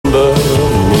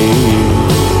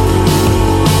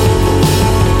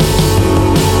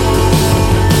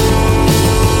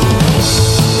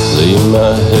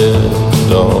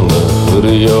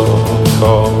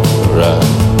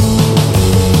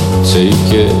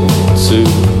too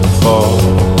far.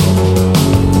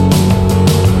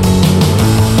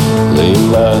 Lay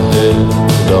my head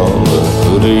on the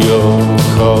hood of your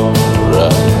car,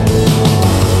 right?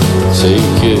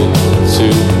 Take it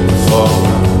too far.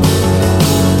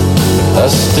 I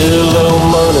still owe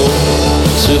money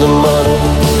to the money,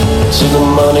 to the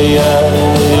money I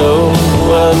owe.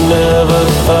 I never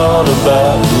thought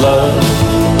about love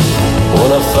when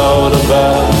I thought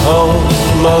about home.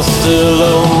 I still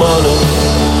owe money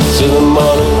to the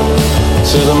money,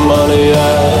 to the money I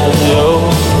owe.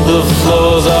 The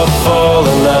floors are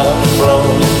falling out from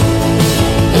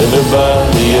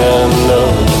everybody I know.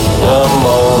 I'm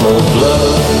on a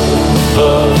blood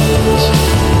buzz.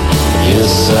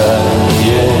 Yes, I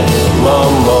am.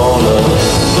 I'm on a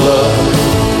blood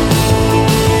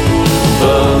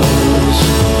buzz.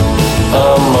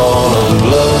 I'm on a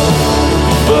blood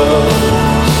buzz.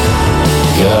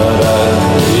 God, I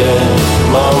am.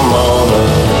 I'm on a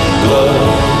blood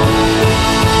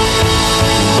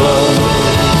buzz.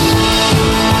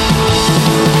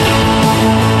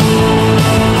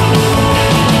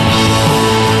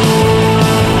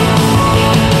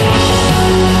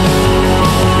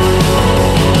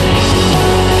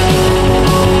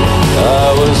 I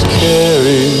was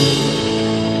carried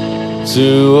to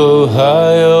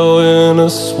Ohio in a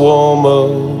swarm of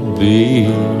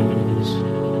bees.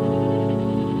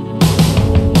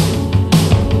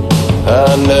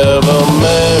 I never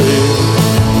married,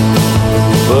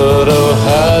 but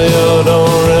Ohio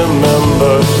don't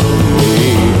remember me.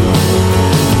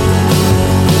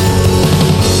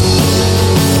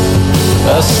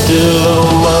 I still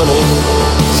owe money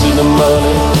to the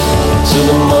money, to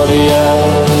the money I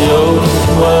owe.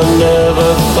 I never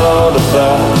thought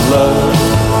about love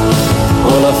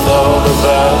when I thought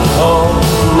about home.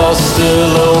 I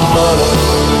still owe money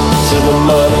to the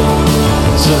money,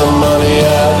 to the money I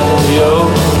owe.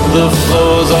 The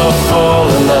floors are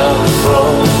falling out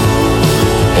from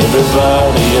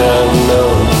everybody I know.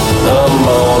 I'm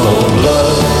on a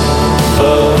blood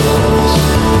buzz.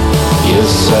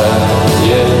 Yes, I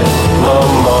am.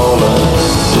 I'm on a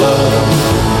blood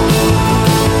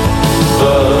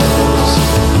buzz.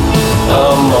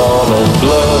 I'm on a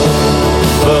blood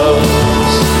buzz.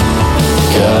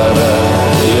 God, I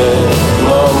am.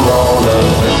 I'm on a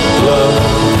blood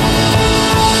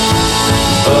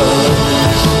buzz.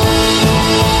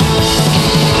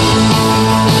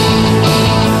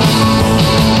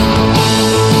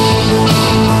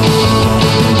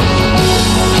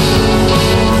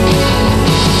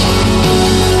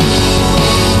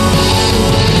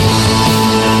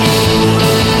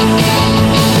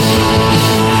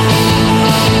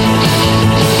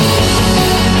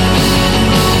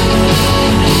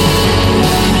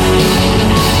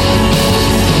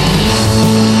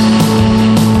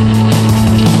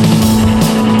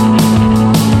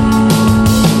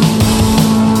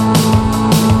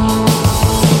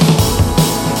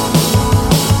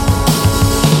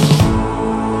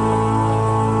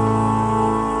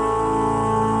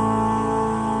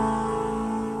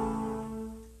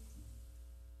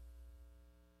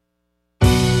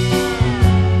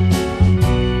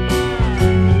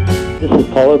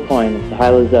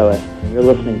 Hylozoa, and you're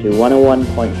listening to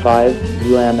 101.5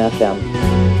 UMFM.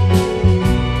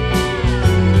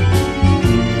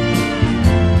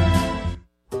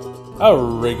 Our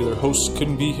regular hosts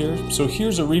couldn't be here, so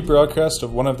here's a rebroadcast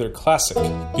of one of their classic,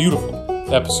 beautiful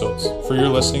episodes for your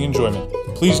listening enjoyment.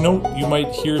 Please note you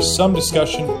might hear some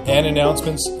discussion and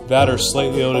announcements that are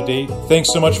slightly out of date. Thanks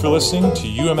so much for listening to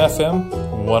UMFM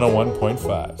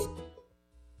 101.5.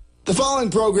 The following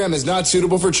program is not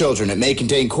suitable for children. It may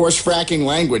contain coarse fracking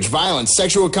language, violence,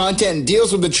 sexual content, and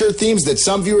deals with mature themes that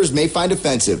some viewers may find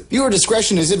offensive. Viewer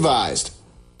discretion is advised.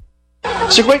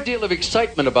 There's a great deal of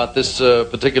excitement about this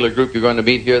particular group you're going to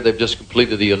meet here. They've just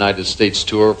completed the United States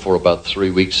tour for about 3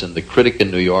 weeks, and the critic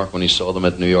in New York, when he saw them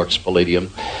at New York's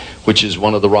Palladium, which is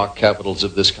one of the rock capitals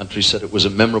of this country, said it was a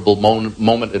memorable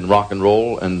moment in rock and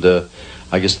roll, and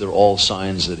I guess they're all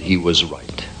signs that he was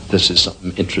right. This is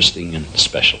something interesting and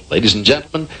special. Ladies and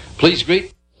gentlemen, please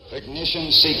greet. Ignition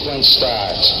sequence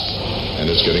starts. And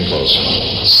it's getting close.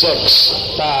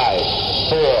 6, 5,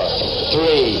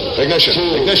 4, 3, Ignition,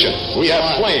 2, ignition. We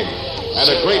have 1. flame.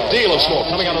 And a great deal of smoke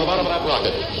coming out of the bottom of that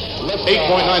rocket.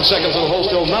 8.9 seconds of the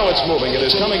hold still. Now it's moving. It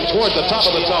is coming toward the top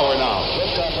of the tower now.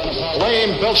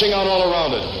 Flame belching out all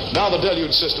around it. Now the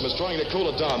deluge system is trying to cool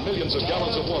it down. Millions of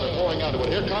gallons of water pouring onto it.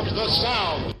 Here comes the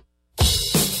sound.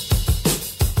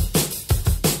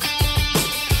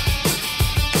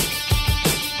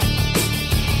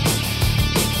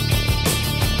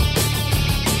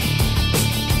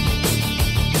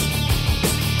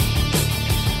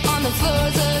 On the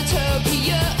floors of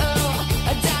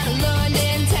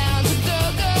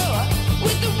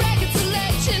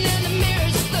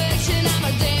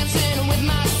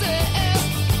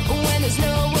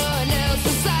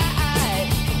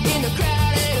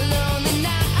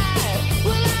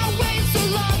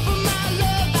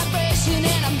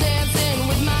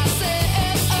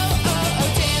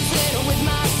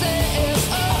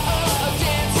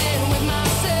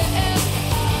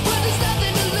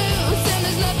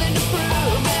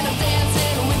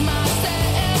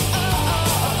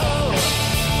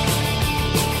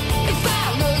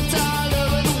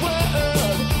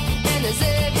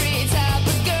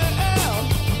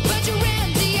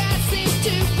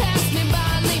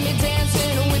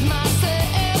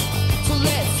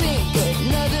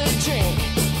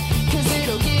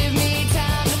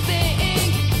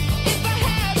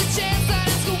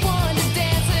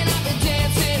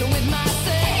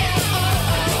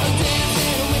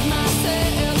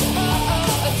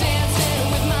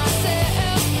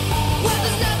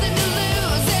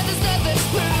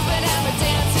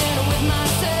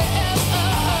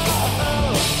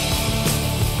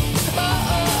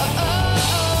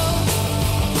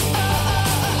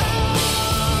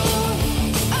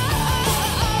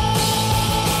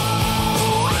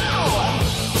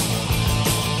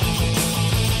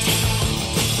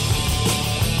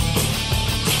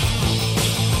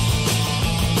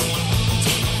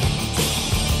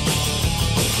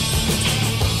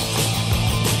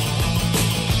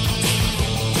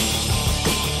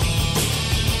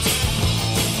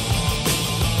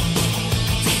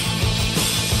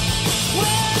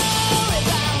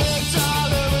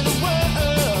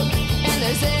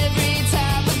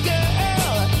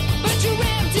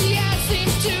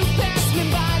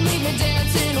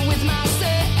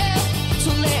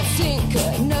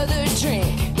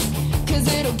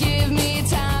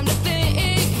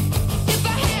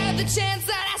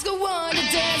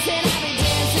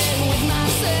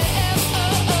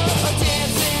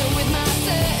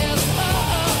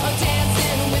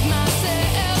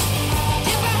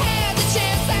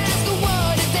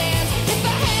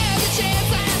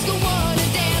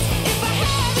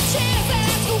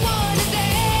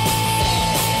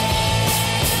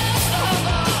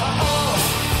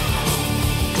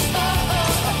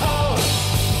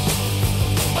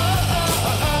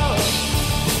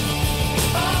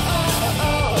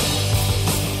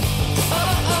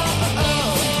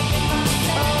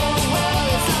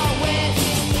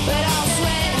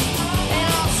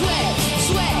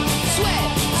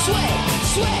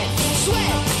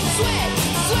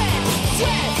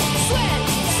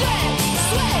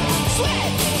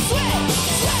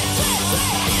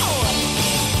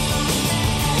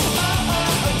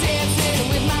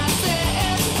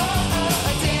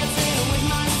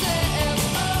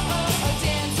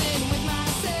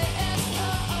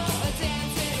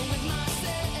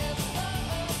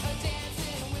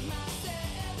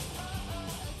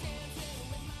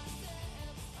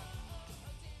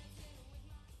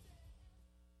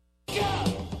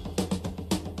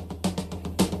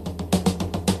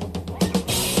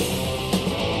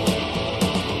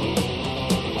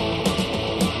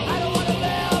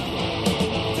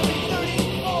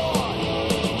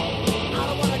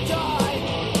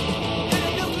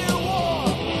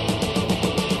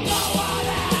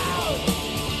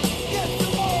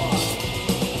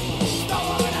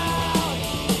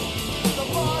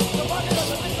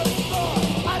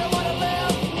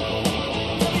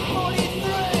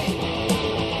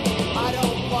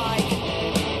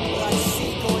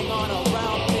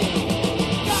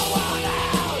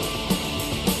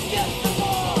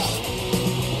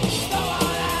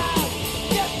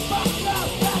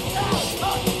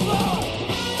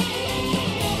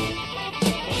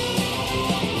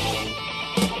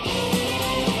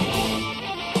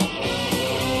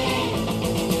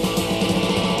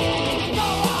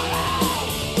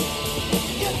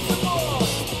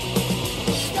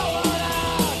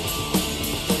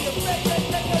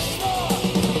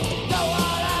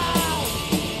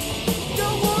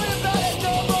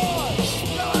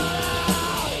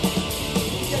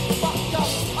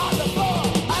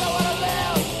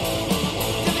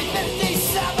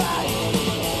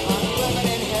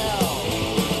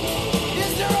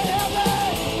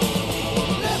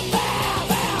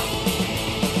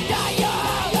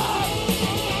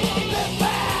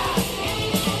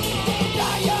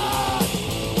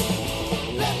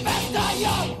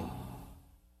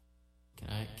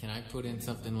put in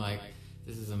something like,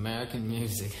 this is American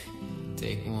music.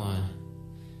 Take one.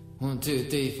 1, 2,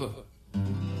 3, 4.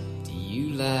 Do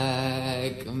you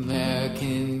like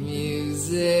American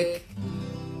music?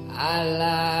 I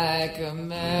like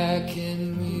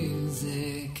American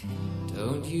music.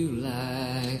 Don't you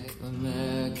like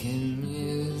American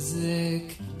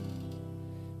music,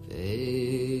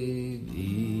 baby?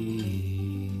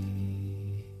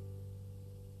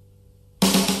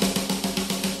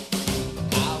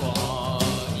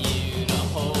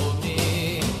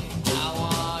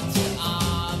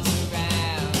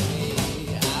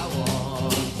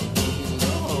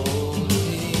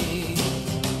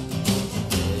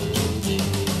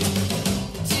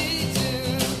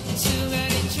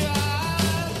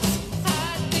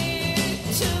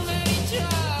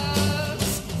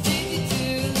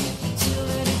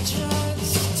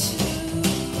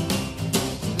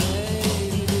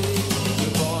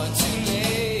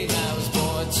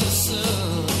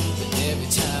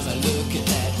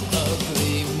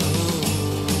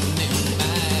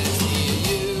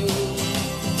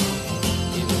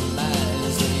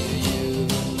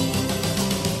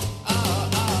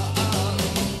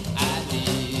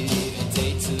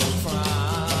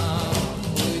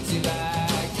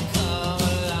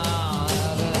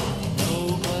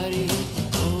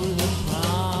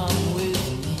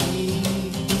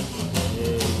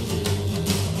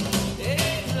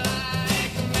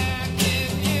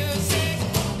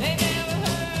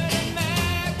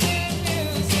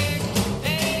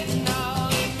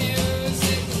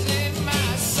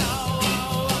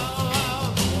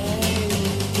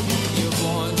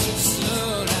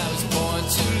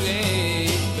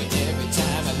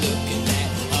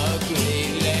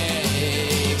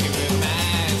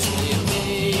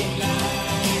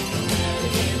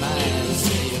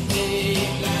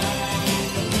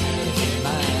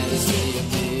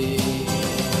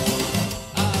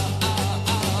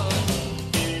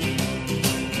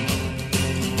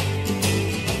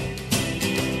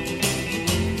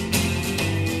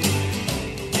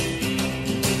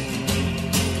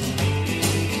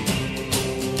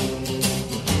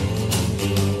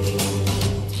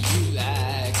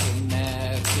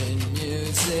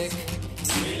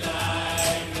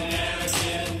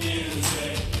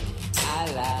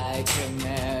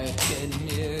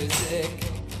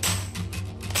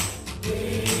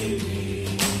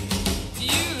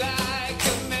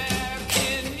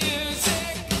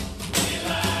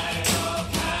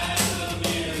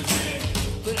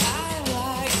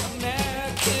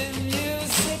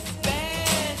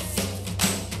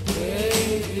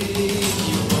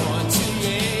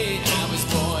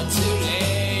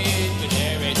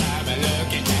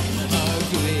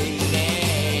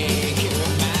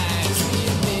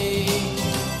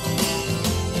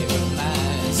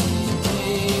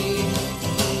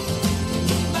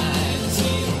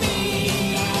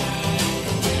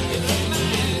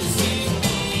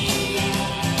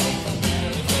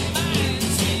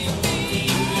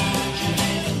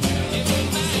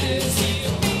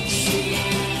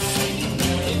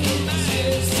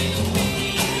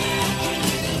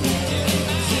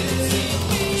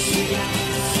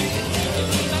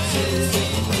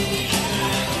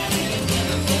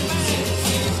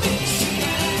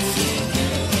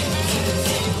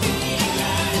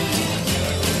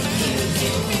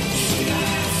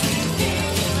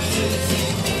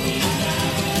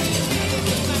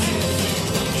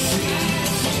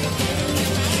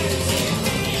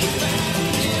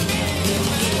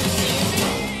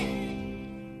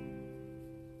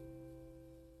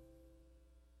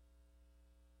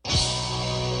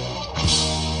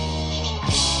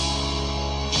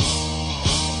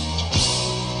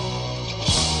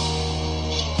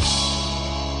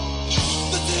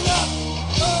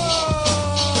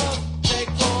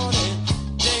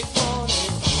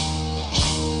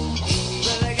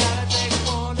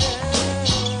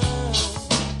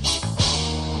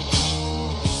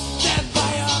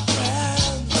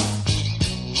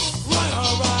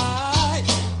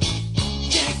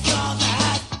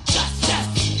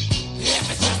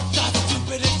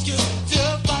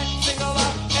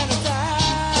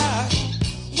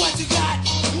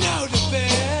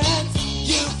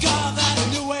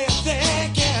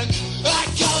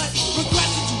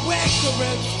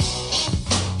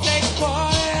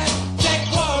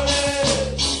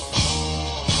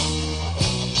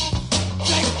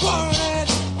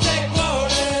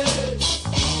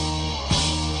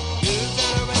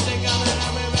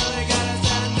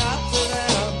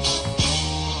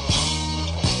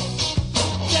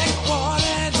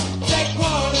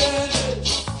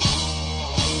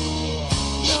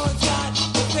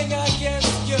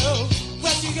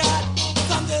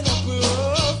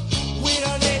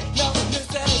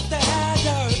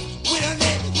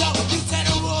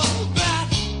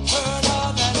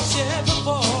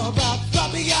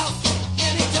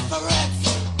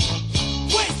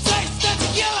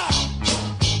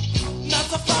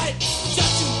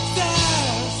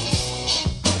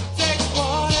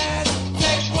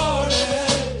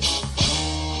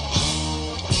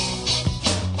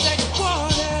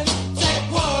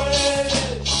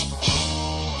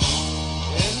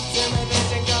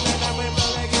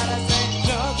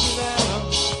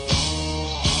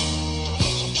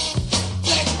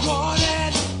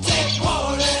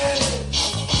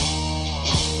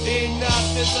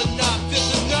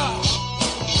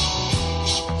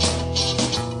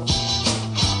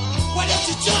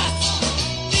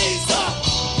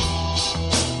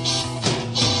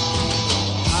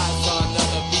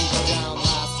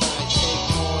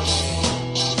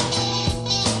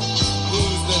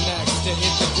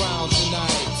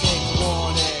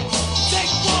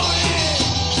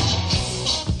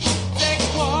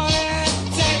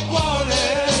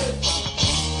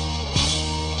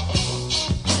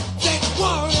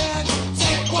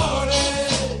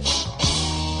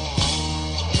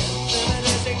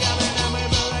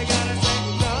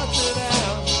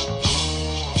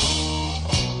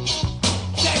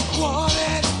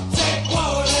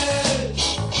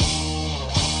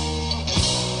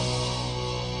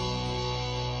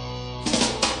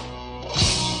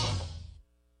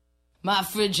 My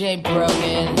fridge ain't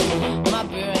broken, my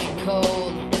beer ain't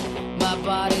cold, my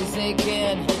body's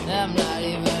aching, I'm not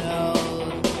even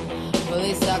old.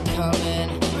 Police are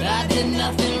coming, but I did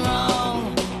nothing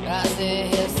wrong. I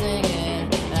sit here singing,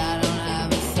 I don't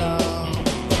have a song.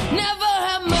 Never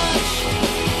had much,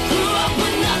 grew up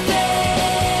with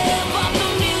nothing but the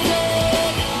music.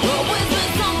 Always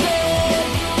been something,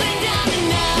 been down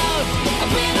and out. I've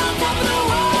been on top of the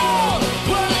world,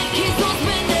 world that keeps on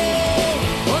spinning.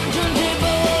 On the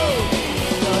turntable,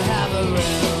 don't have a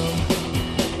room,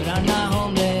 but I'm not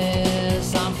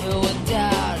homeless. I'm filled with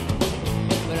doubt,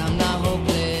 but I'm not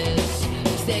hopeless.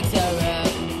 Stakes are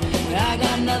up, but I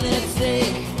got nothing at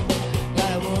stake.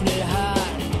 Got a wounded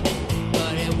heart,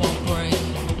 but it won't break.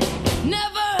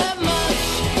 Never had much,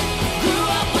 grew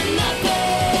up with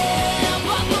nothing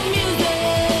but the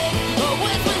music.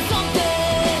 Always been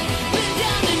something, been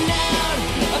down and out.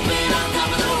 I've been on top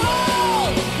of the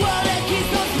world, world that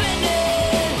keeps on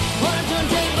spinning. On a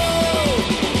turntable,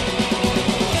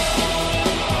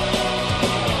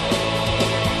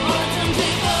 on a turntable, on a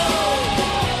turntable,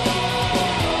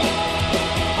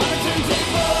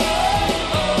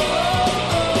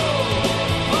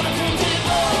 on a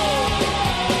turntable.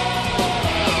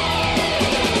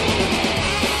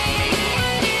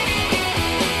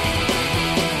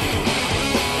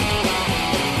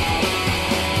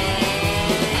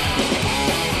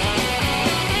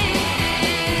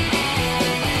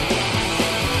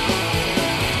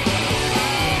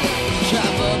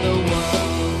 Travel the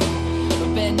world, but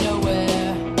been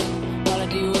nowhere. All I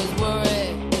do is worry,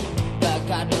 but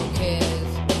God no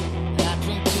cares. And I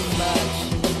drink too much,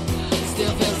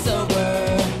 still feel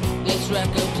sober. This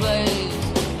record plays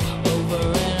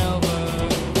over and over.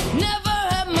 Never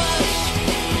had much,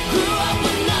 grew up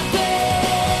with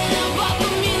nothing but the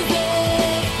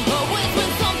music. Always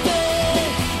been something,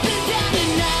 been down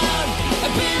and out.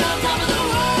 I've been on top of the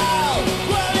world,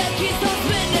 world that keeps on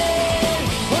spinning.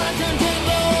 On a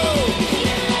turntable,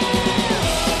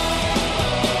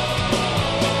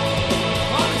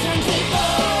 on a turntable, on a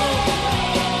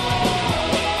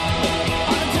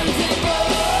turntable, on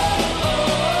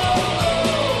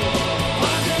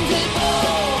a turntable.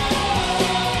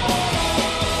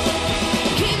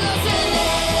 Keep on spinning,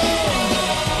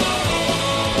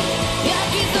 yeah,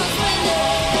 keep on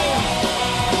spinning,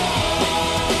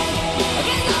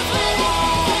 keep on spinning,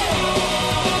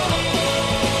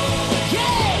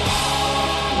 yeah.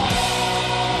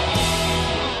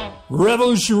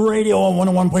 Revolution Radio on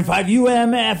 101.5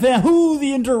 UMFM. Ooh,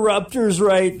 the Interrupters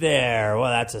right there.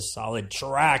 Well, that's a solid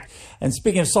track. And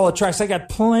speaking of solid tracks, I got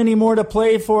plenty more to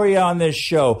play for you on this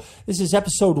show. This is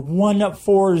episode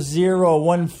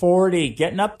 140.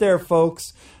 Getting up there,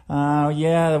 folks.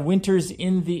 Yeah, the winter's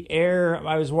in the air.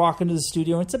 I was walking to the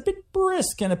studio. It's a bit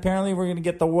brisk, and apparently we're going to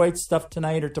get the white stuff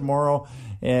tonight or tomorrow.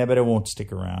 Yeah, but it won't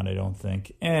stick around, I don't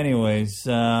think. Anyways,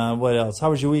 what else? How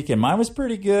was your weekend? Mine was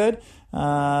pretty good.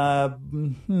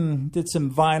 Did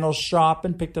some vinyl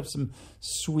shopping, picked up some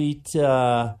sweet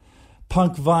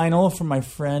punk vinyl from my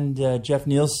friend Jeff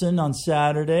Nielsen on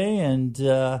Saturday. And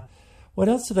what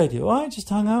else did I do? Oh, I just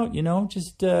hung out,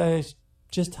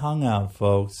 just hung out,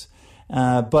 folks.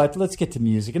 But let's get to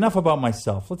music. Enough about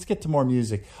myself. Let's get to more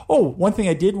music. Oh, one thing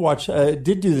I did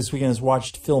do this weekend is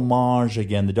watched Filmage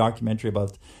again, the documentary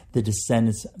about the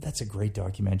Descendants. That's a great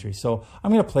documentary. So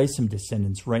I'm going to play some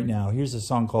Descendants right now. Here's a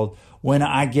song called When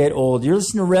I Get Old. You're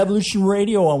listening to Revolution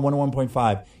Radio on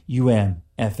 101.5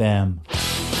 UMFM.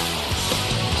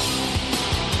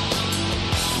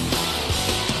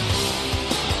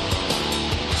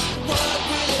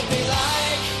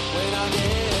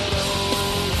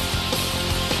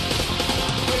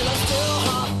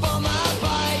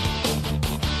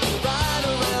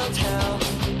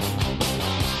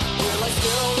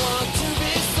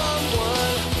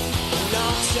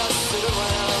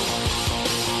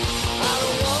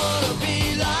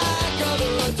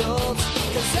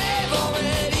 Cause they've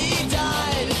already died.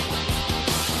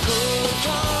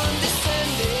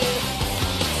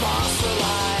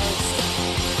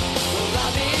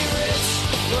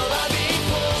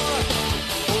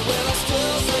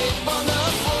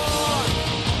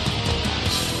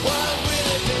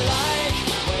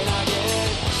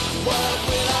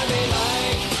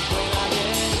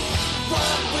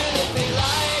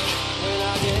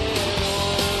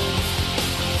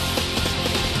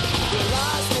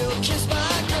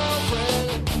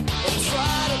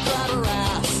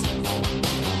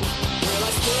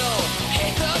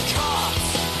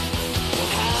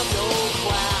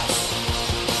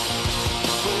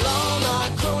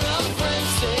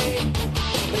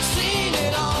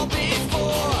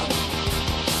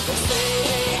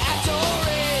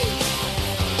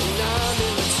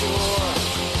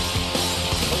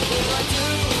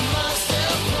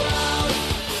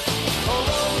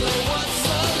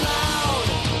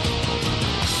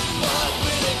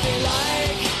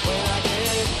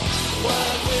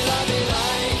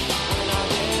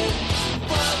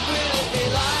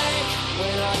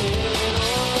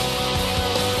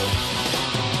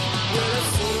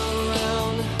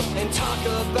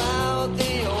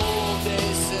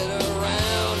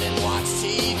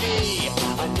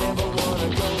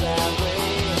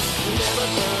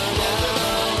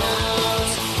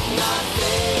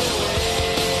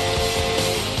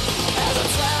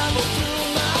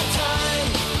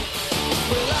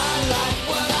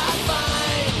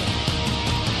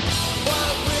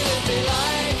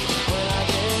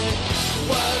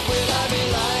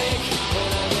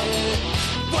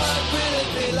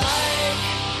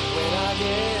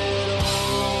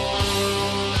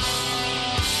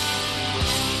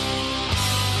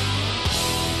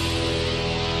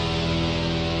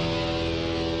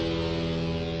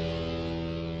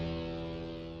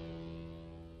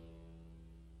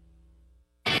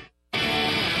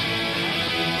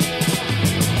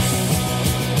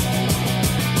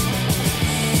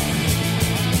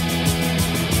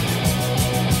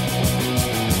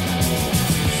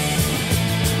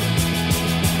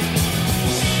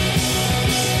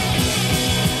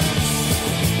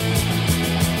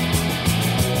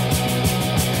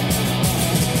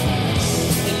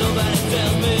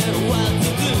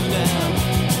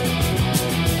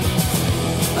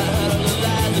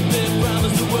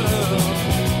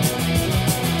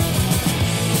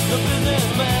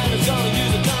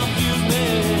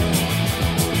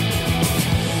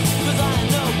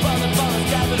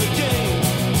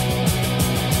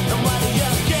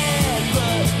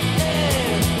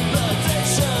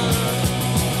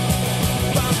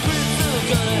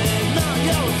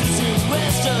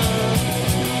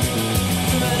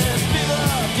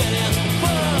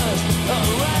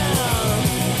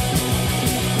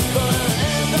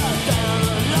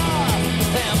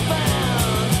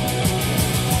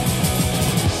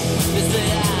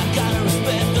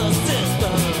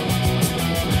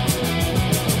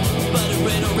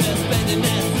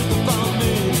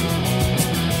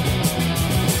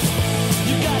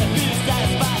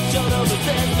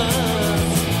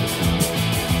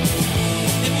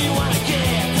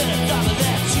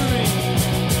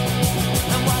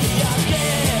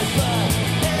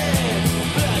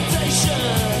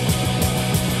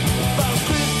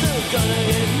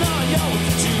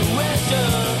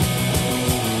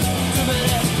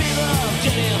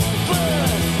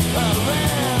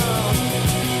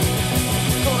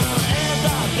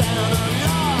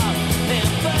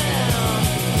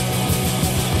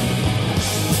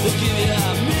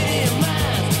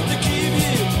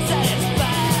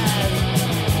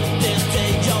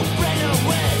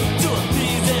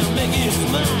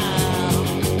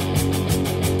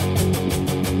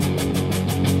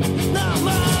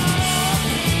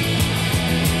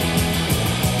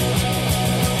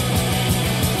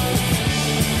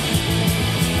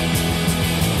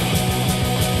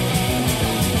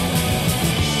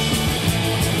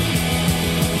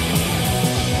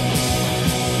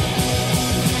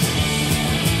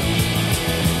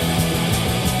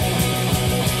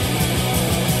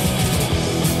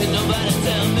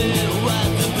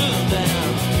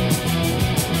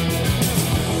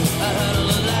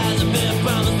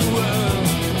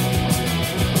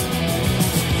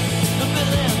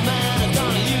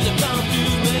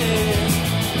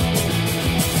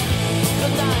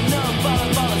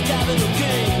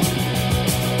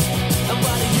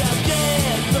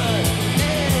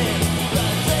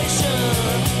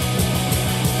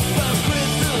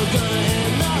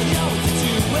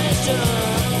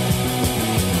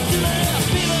 Too many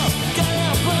people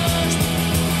getting pushed.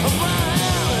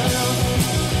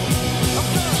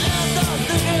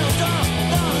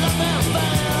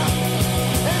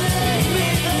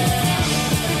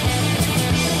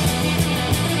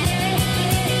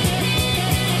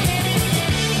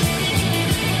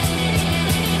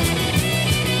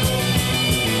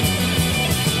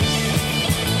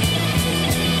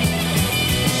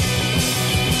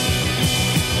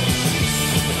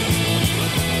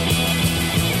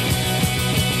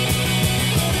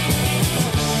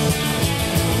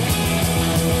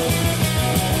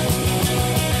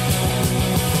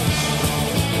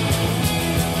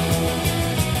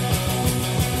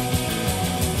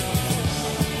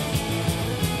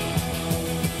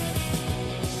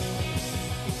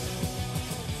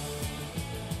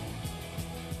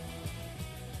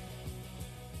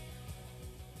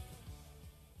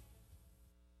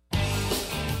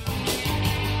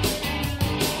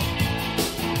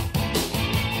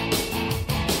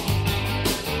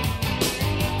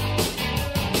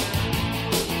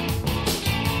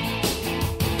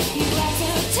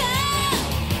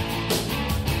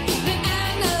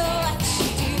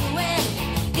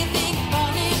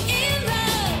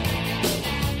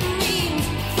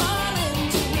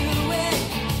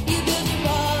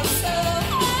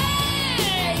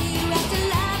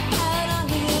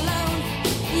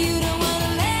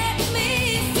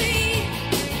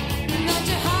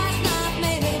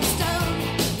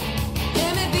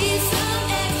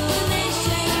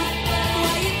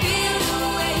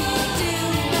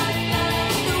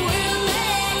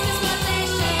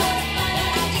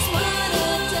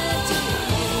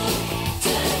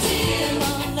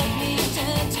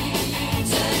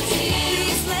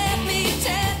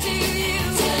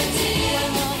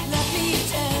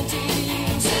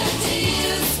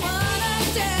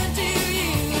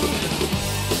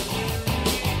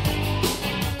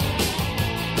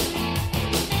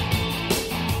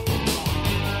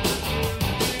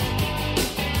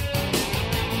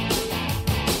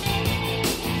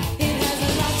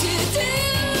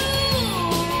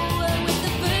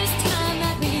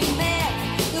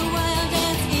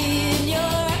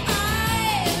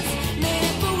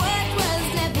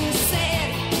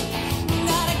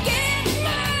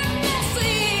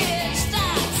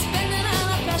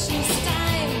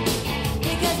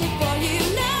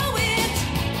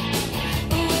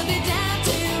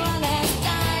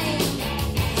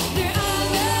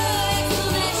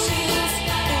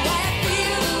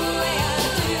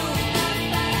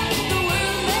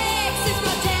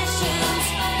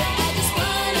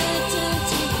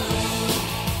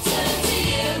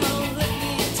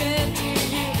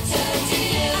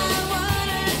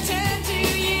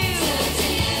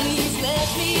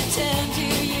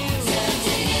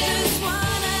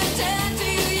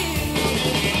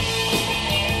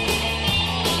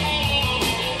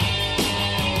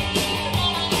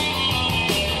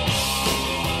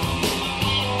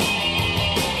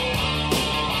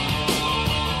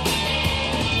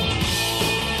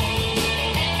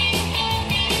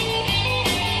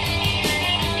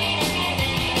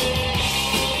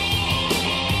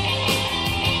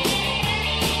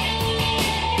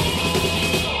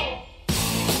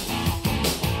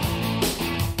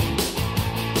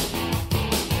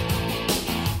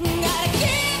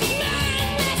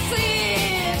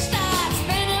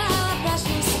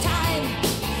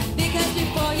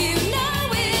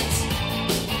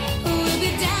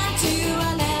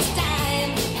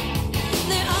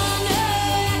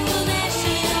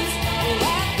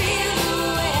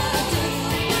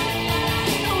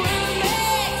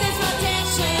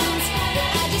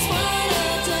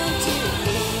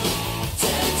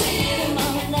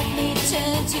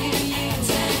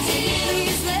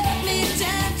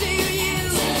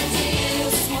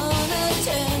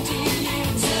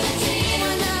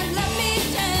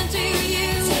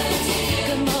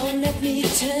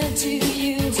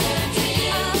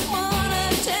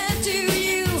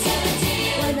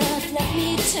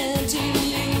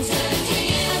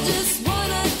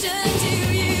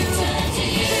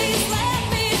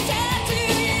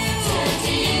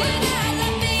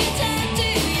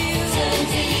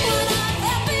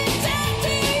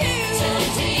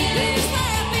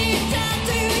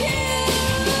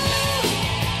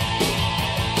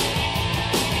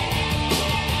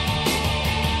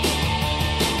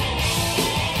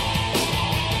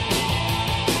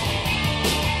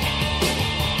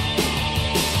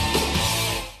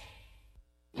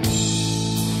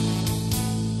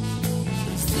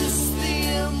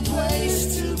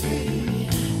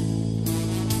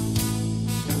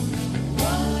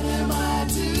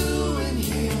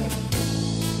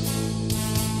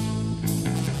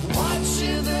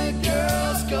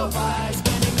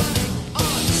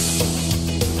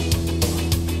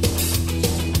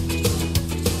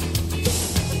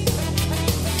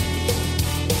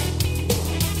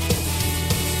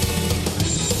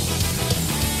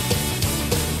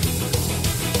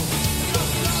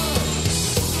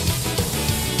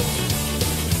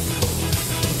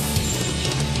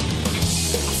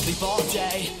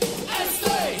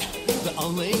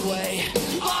 only way.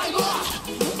 I'm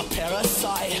a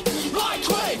parasite, my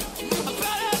queen, a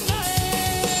better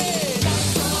name.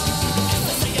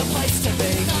 This ain't a place to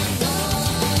be.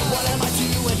 What am I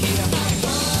doing here?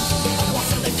 I'm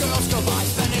watching the girls go by,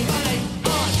 spending money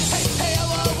on hey,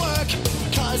 hello work.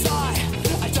 'Cause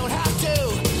I don't have to.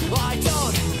 I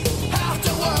don't have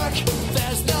to work.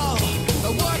 There's no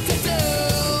work to do.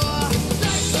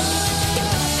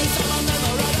 Someone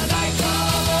never run a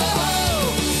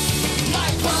nightclub.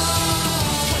 Nightclub.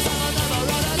 Someone never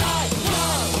run a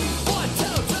nightclub. 1,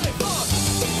 2, 3, 4.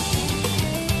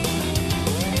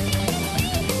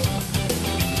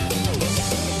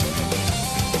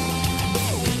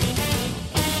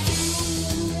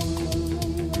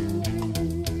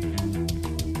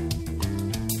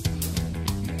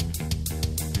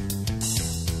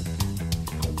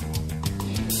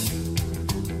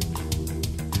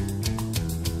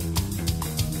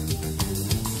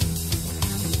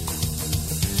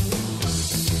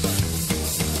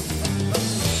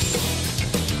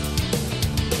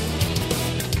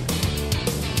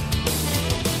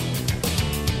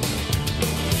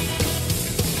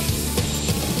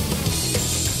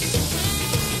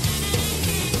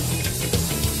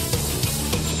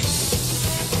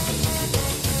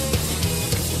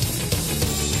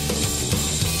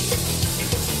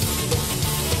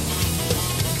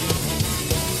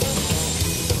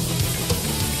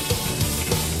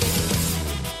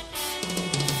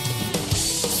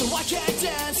 So I can't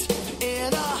dance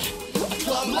in a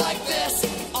club like this.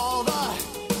 All the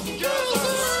girls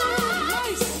are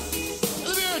nice.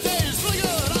 The beer tastes really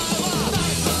good. I'm a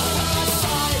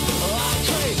parasite. I'm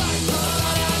crazy.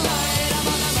 I'm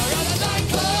a never run a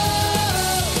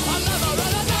nightclub. I'll never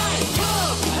run a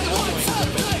nightclub. Hey, 1, 2,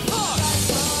 3, 4.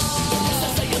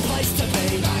 This ain't a place to be.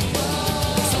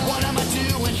 So what am I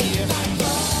doing here?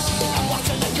 I'm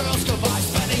watching the girls go by,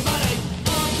 spending money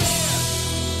on beer.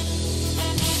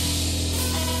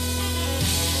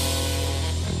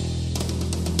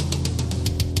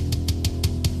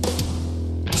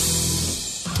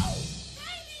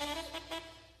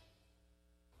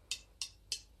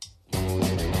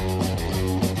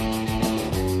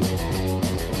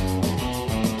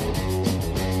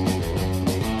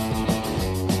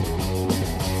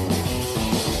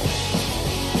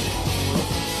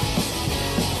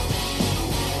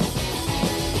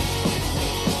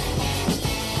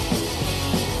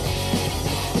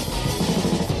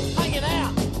 Hanging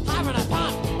out, having a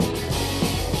punt.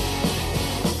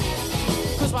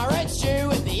 'Cause my rent's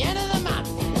due at the end of the month.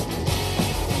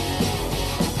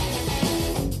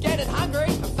 Getting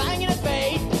hungry, I'm banging a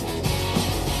feed.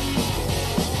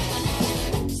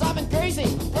 Something greasy,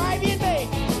 gravy and beef.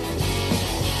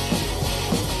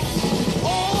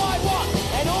 All I want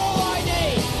and all I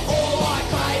need, all I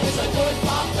crave is a good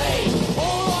pub feed.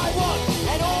 All I want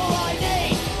and all I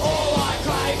need, all I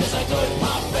crave is a good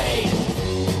pub feed.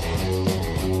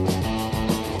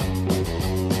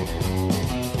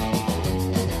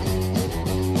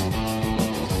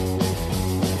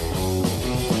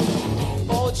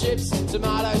 Bowl of chips,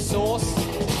 tomato sauce.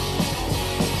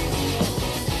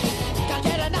 Can't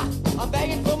get enough, I'm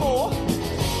begging for more.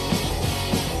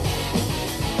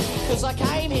 'Cause I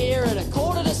came here at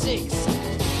 5:45.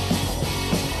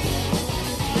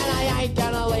 And I ain't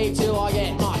gonna leave till I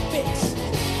get my fix.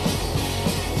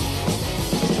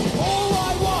 All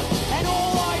I want and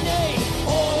all I need,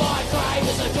 all I crave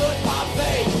is a good pub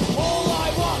feed. All I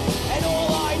want and all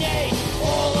I need,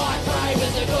 all I crave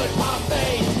is a good pub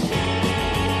feed.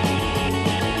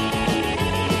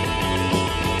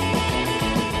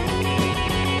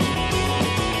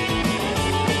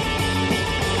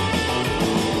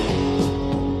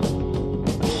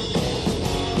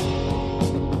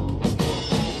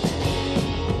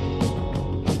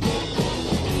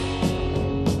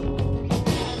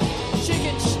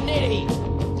 Chicken schnitty.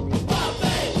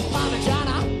 Buffet.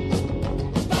 Parmigiana.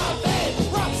 Buffet.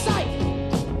 Rock steak.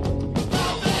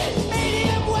 Buffet.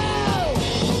 Medium well.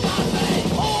 Buffet.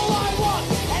 All I want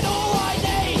and all I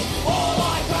need, all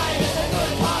I crave is a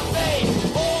good buffet.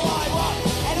 All I want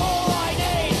and all I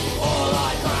need, all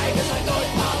I crave is a good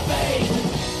buffet.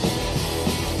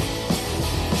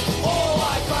 All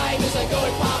I crave is a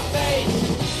good buffet.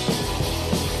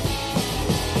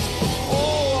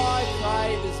 All I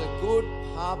crave is a good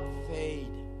pub feed.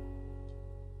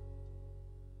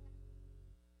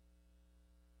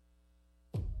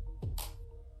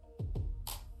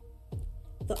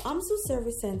 The UMSU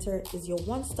Service Center is your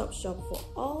one-stop shop for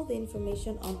all the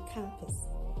information on campus.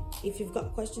 If you've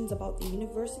got questions about the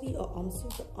university or UMSU,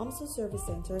 the UMSU Service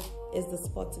Center is the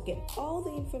spot to get all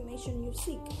the information you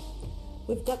seek.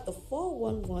 We've got the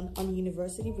 411 on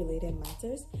university-related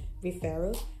matters,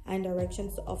 referrals, and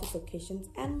directions to office locations,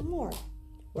 and more.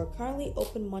 We're currently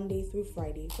open Monday through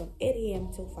Friday from 8 a.m.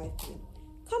 till 5 p.m.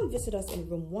 Come visit us in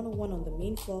room 101 on the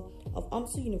main floor of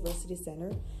UMSU University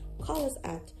Center. Call us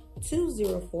at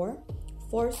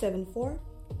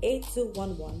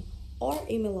 204-474-8211 or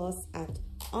email us at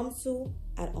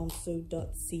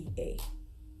umsu@umsu.ca.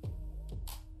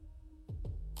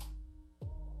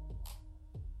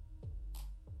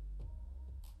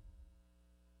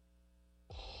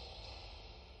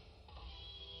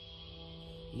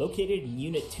 Located in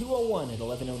Unit 201 at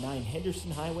 1109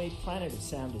 Henderson Highway, Planet of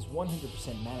Sound is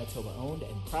 100% Manitoba-owned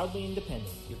and proudly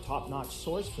independent, your top-notch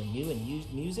source for new and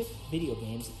used music, video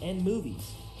games, and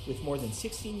movies. With more than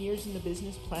 16 years in the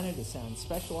business, Planet of Sound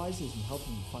specializes in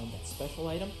helping you find that special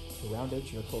item to round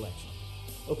out your collection.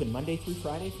 Open Monday through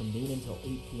Friday from noon until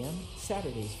 8 p.m.,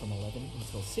 Saturdays from 11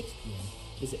 until 6 p.m.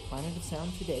 Visit Planet of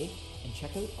Sound today and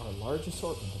check out our large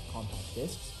assortment of compact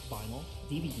discs, vinyl,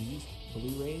 DVDs,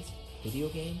 Blu-rays, video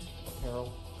games,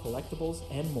 apparel, collectibles,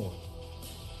 and more.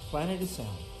 Planet of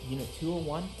Sound, Unit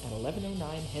 201 at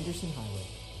 1109 Henderson Highway.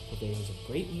 Purveyors of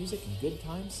great music and good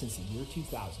times since the year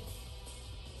 2000.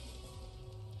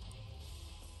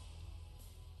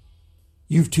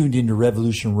 You've tuned into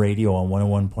Revolution Radio on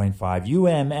 101.5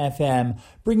 UMFM,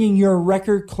 bringing your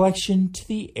record collection to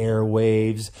the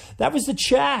airwaves. That was The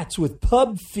Chats with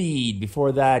Pub Feed.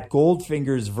 Before that,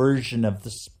 Goldfinger's version of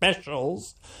The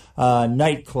Specials,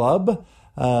 Nightclub.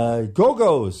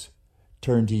 Go-Go's,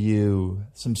 Turn to You.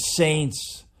 Some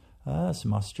Saints,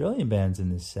 some Australian bands in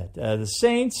this set. The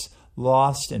Saints,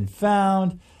 Lost and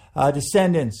Found.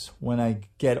 Descendants, When I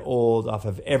Get Old, off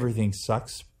of Everything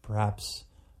Sucks, perhaps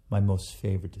my most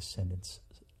favorite Descendants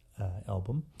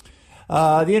album.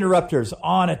 The Interrupters,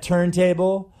 On a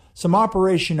Turntable. Some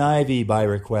Operation Ivy by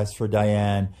request for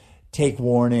Diane. Take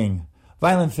Warning.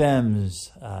 Violent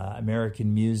Femmes,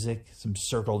 American Music. Some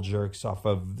Circle Jerks off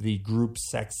of the Group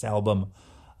Sex album,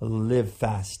 Live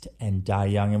Fast and Die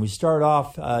Young. And we start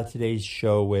off today's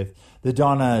show with the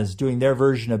Donnas doing their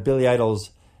version of Billy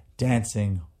Idol's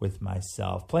Dancing with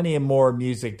Myself. Plenty of more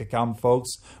music to come,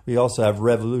 folks. We also have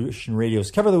Revolution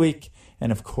Radio's Cover of the Week,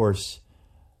 and of course,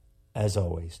 as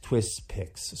always, Twist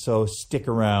Picks. So stick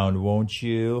around, won't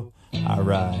you? All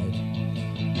right.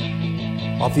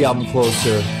 Off the album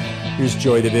Closer, here's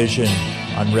Joy Division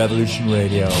on Revolution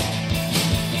Radio.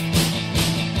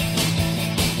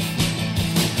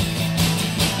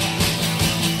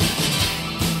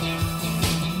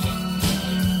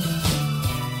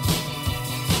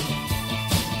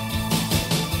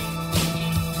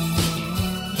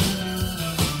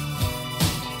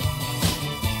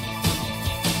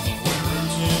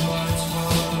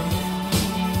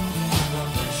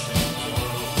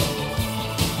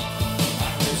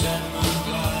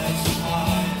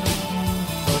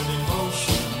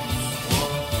 Emotion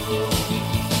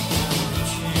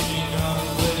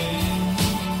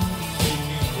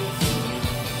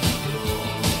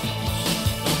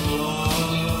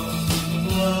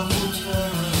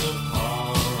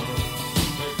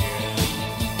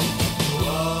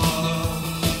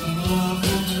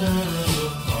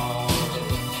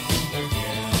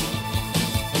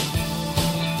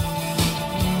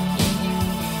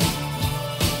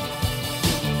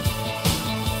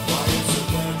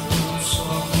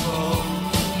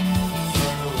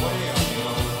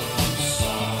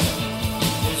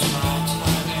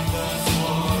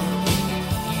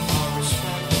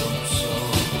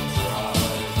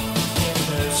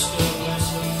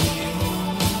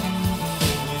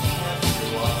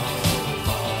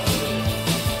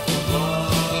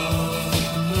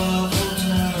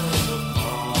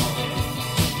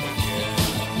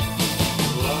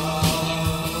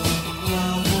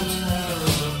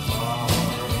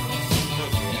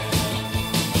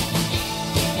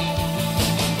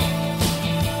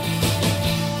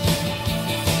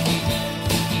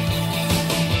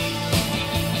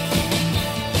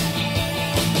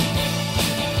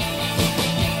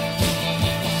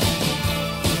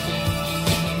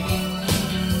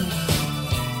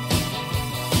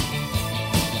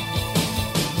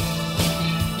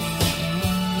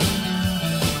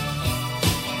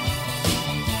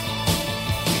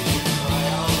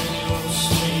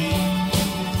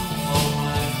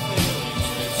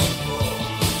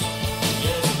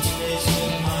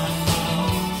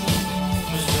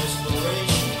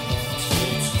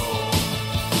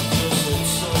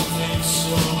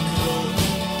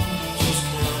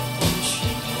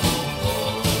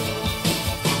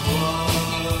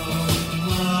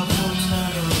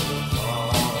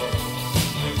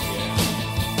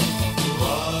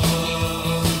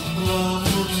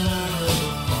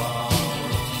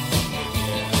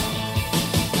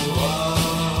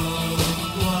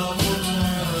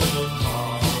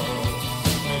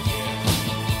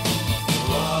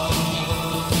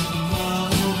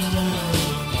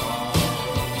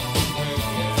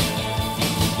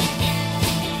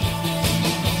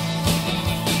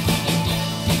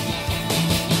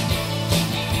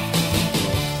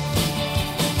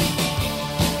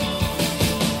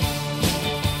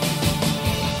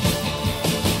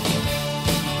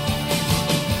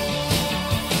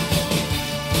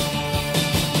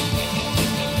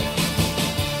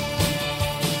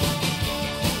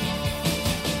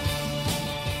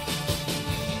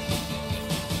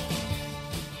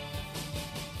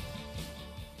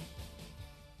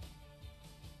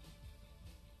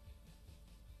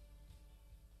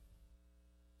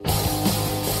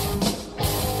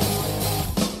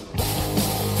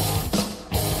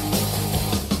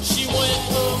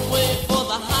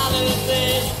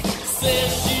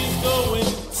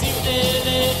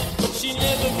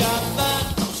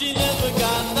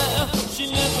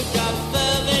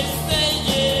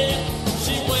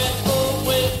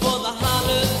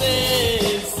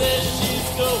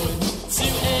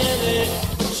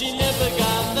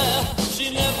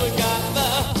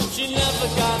she never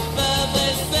got there,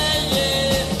 they say,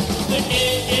 yeah. The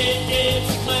gay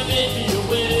took my baby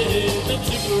away. They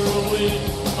took her away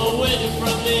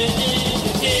from me.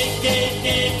 The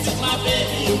gay took my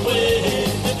baby away.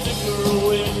 They took her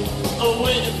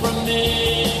away from me.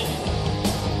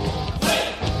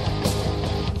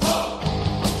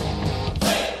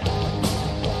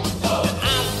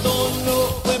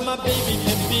 My baby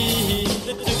can be.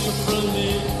 They took her from me.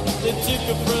 They took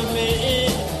her from me.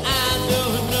 I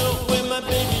don't know where my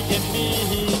baby can be.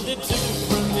 They took her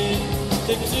from me.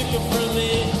 They took her from me.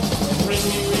 Ring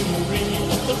me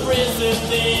with the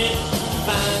president.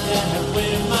 Find out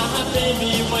where my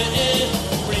baby went.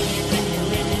 Ring me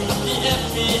with the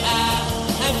FBI.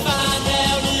 And find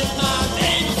out if my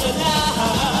baby's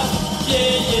alive. Yeah.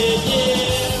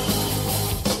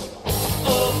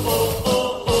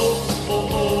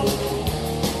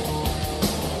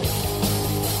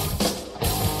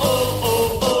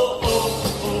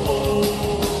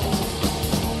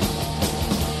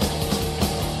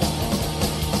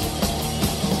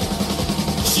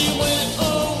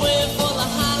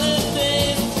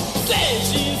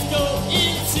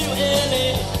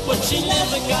 She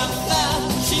never got there,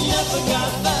 she never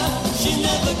got there, she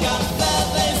never got there,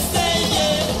 they say,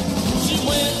 yeah. She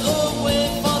went away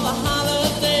for the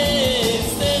holidays,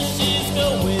 said she's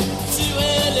going to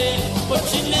LA, but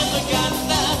she never got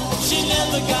there, she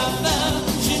never got there,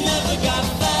 she never got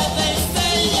there, they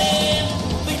say, yeah.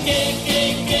 The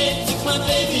gay took my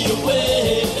baby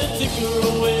away, they took her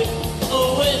away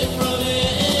from me.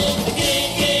 The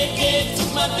gay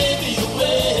took my baby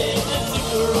away, they took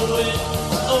her away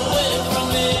from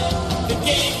me. The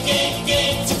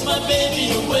gay took my baby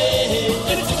away.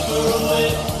 They took her away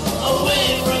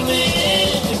from me.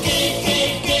 The gay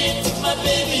took my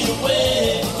baby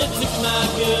away. They took my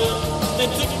girl. They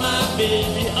took my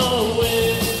baby away.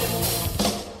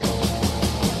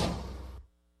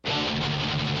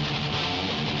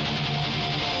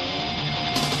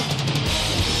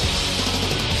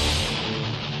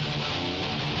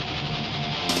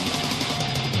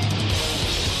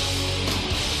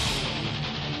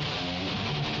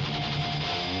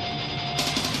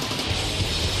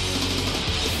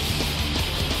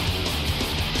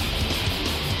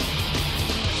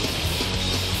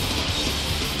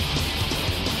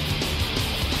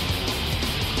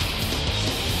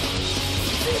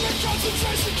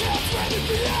 Concentration camp ready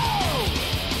for you.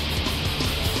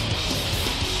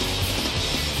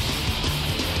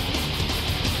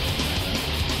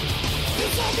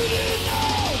 It's happening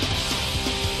now.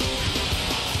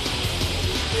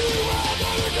 You are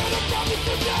never gonna profit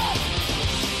from that.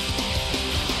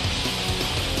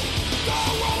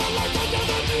 Don't wanna look under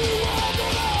the new world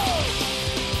order.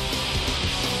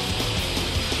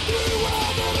 You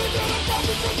are never gonna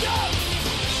profit from that.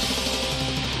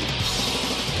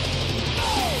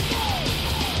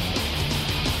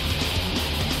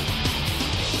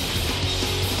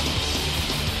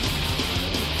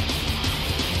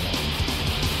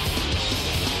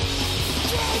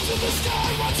 In the sky,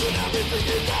 watching everything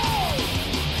you know.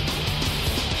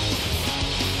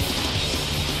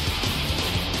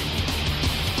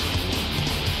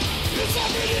 It's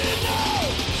happening now.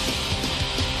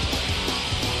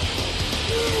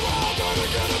 You are gonna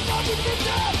get a profit from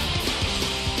that.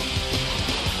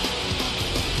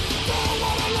 Don't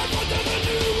wanna look under the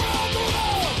new world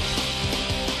order.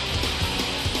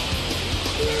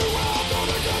 You are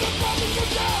gonna get a profit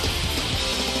from that.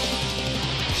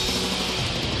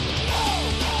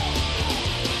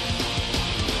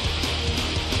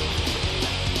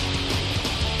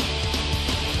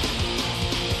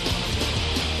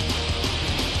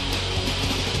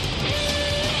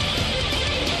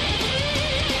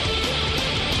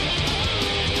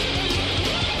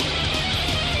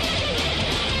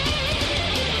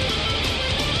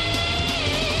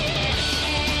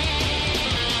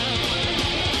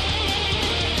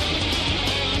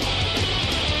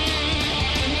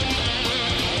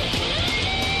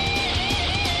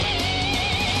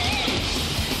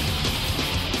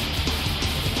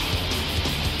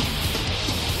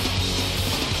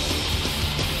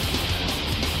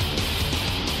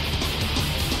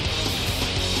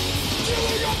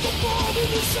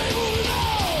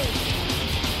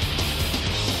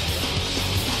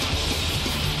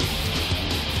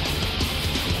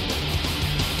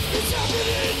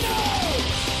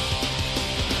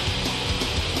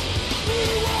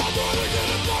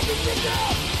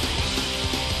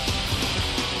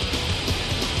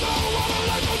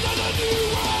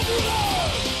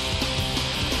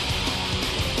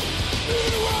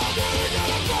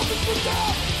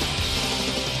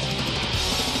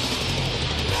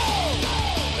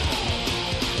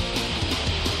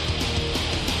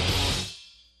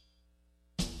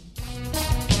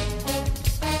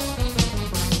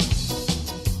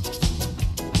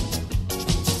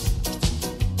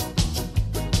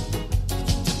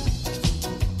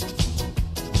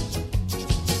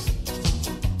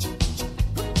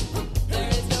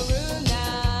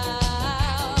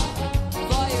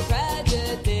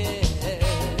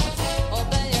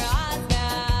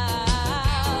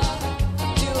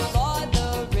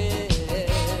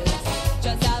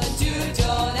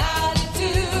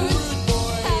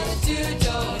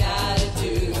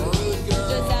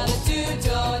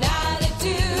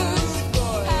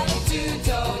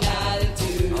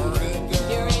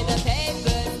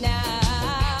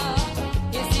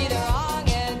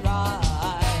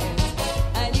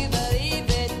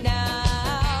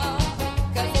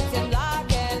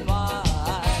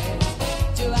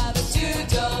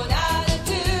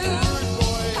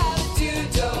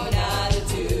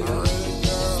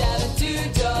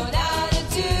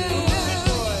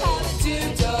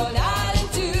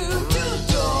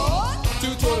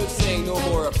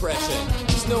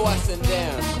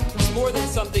 more than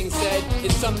something said,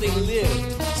 it's something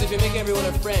lived. So if you make everyone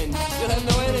a friend, you'll have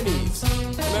no enemies.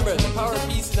 Remember, the power of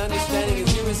peace and understanding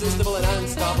is irresistible and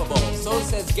unstoppable. So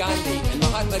says Gandhi, and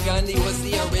Mahatma Gandhi was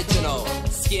the original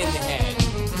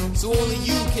skinhead. So only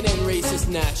you can end racist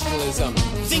nationalism.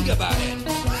 Think about it.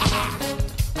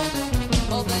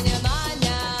 Open your mind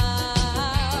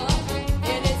now.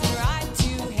 It isn't right to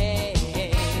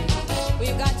hate.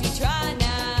 We've got to try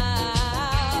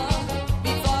now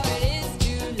before it is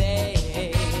too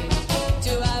late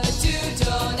to have a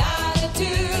two-tone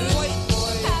attitude.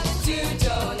 Have a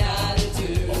two-tone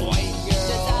attitude.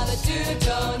 Just have a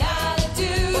two-tone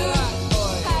attitude.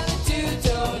 Have a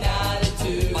two-tone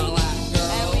attitude.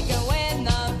 And we can win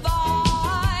the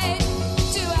fight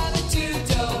to have a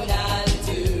two-tone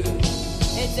attitude.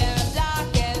 It's there in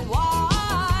black and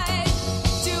white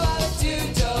to have a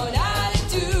two-tone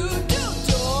attitude.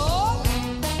 Two-tone.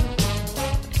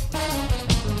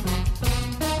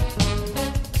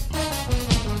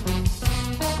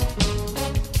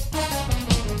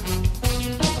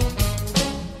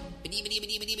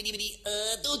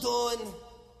 Two-tone.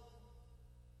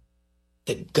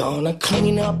 They're gonna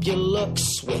clean up your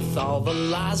looks with all the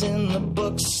lies in the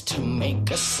books to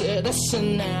make a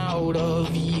citizen out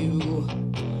of you.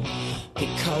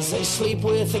 Because they sleep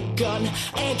with a gun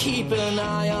and keep an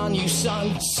eye on you,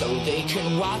 son, so they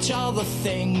can watch all the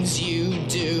things you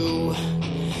do.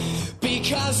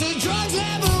 Because the drugs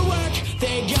never work,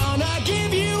 they're gonna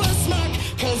give you a smirk,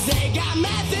 cause they got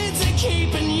methods of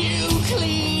keeping you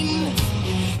clean.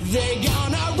 They're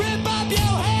gonna rip up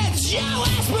your heads, your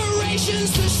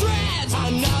aspirations to shreds.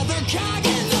 Another cog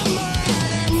in the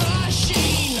murder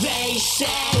machine. They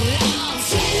said, I'm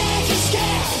teenagers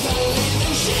scared the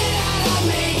living shit out of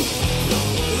me.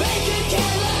 They could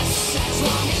care less as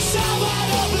long as someone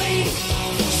will bleed.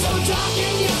 So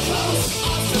darken your clothes,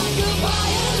 I'll strike a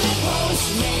violent pose.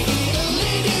 Maybe it'll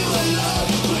leave you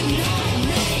alone, but not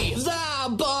me. The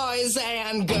boys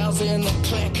and girls in the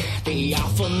clique, the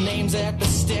awful names at the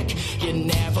stick. You're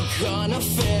never gonna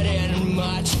fit in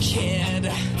much,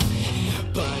 kid.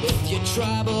 But if you're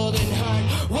troubled and hurt,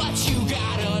 what you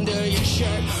got under your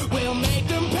shirt will make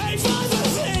them pay for the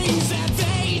things that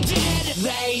they did.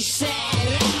 They said,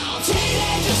 oh,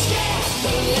 teenagers scared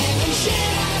the living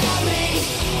shit out of me.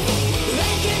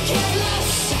 They can care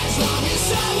less as long as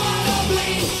someone will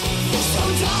bleed. So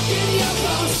darken your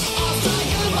clothes, I'll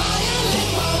strike a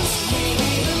violent pose. Maybe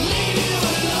they'll leave you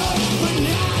alone, but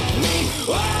not me.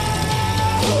 Oh,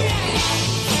 yeah.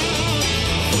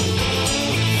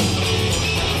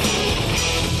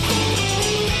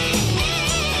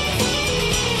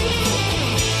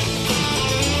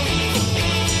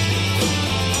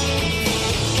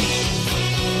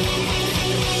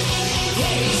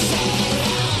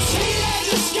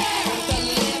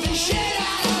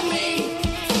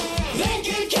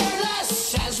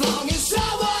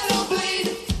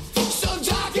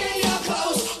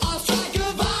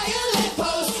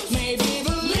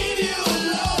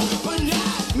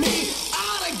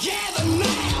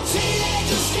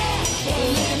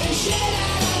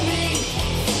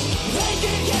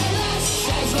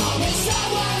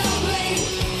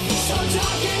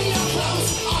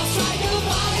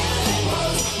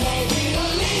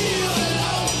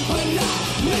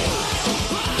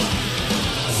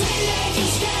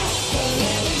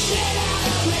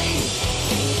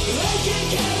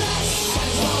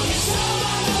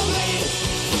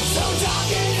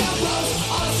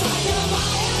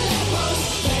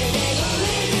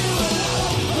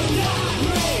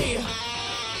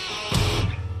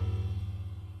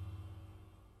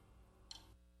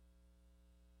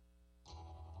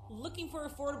 Looking for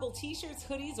affordable t-shirts,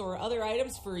 hoodies, or other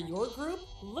items for your group?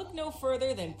 Look no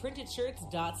further than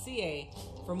printedshirts.ca.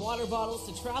 From water bottles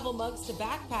to travel mugs to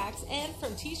backpacks, and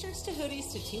from t-shirts to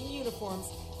hoodies to team uniforms,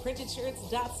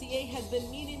 printedshirts.ca has been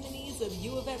meeting the needs of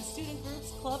U of M student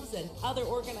groups, clubs, and other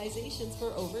organizations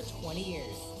for over 20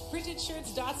 years.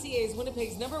 Printedshirts.ca is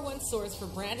Winnipeg's #1 source for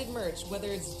branded merch, whether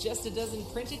it's just a dozen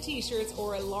printed t-shirts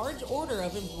or a large order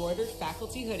of embroidered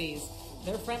faculty hoodies.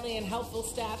 Their friendly and helpful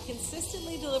staff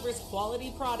consistently delivers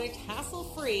quality product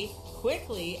hassle-free,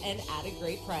 quickly, and at a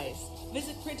great price.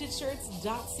 Visit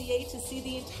printedshirts.ca to see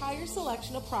the entire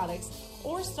selection of products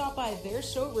or stop by their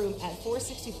showroom at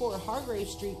 464 Hargrave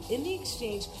Street in the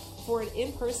Exchange for an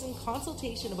in-person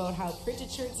consultation about how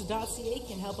printedshirts.ca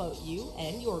can help out you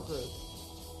and your group.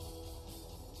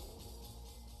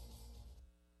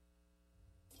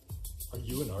 Are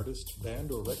you an artist,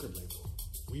 band, or record label?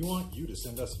 We want you to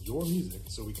send us your music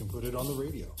so we can put it on the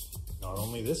radio. Not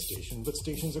only this station, but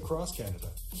stations across Canada.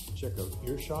 Check out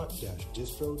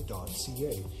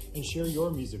earshot-distro.ca and share your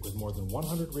music with more than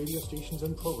 100 radio stations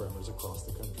and programmers across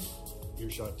the country.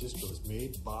 Earshot Distro is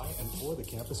made by and for the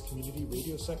campus community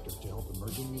radio sector to help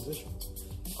emerging musicians.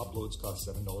 Uploads cost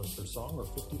 $7 per song or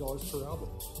 $50 per album.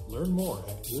 Learn more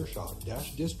at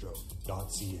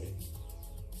earshot-distro.ca.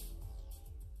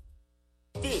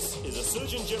 This is a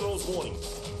Surgeon General's warning.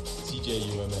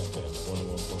 CJUMFM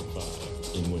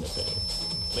 101.5 in Winnipeg.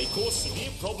 May cause severe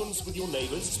problems with your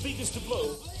neighbors, speakers to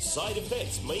blow. Side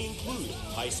effects may include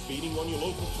high speeding on your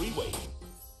local freeway,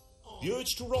 the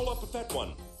urge to roll up a fat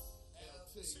one,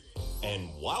 and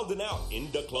wilding out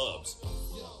in the clubs.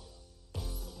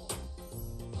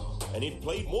 And if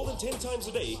played more than 10 times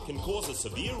a day, can cause a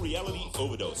severe reality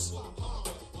overdose.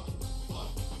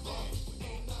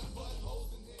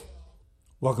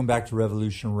 Welcome back to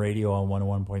Revolution Radio on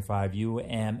 101.5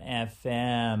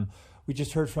 UMFM. We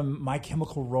just heard from My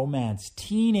Chemical Romance,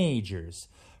 Teenagers.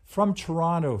 From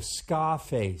Toronto,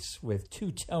 Scarface with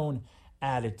Two-Tone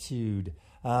Attitude.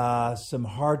 Some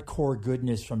hardcore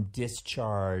goodness from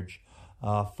Discharge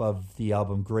off of the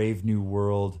album Grave New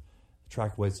World. The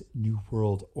track was New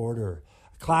World Order.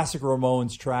 A classic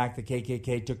Ramones track, The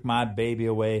KKK Took My Baby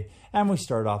Away. And we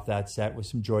start off that set with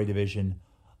some Joy Division.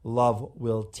 Love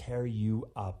Will Tear You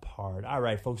Apart. All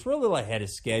right, folks, we're a little ahead of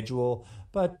schedule,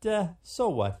 but so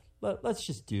what? Let's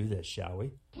just do this, shall we?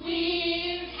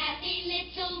 We're happy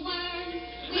little worms.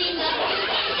 We love you.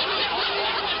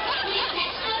 We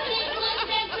catch the big ones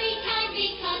every time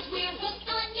because we're hooked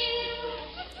on you.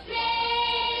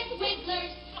 Red wigglers,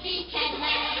 the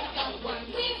Cadillac of worms.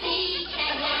 We're the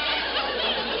Cadillac of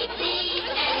worms. The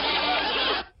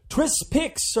Cadillac. Twist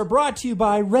Picks are brought to you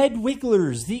by Red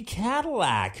Wigglers, the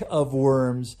Cadillac of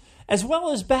worms, as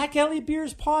well as Back Alley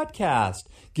Beers podcast,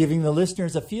 giving the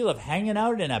listeners a feel of hanging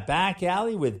out in a back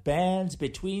alley with bands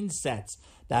between sets.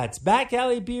 That's Back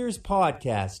Alley Beers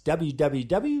podcast,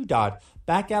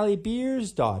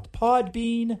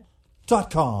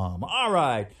 www.backalleybeers.podbean.com. All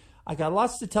right, I got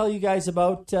lots to tell you guys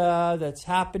about that's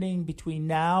happening between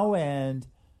now and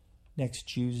next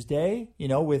Tuesday. You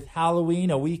know, with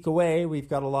Halloween a week away, we've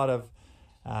got a lot of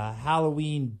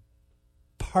Halloween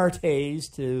parties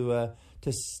to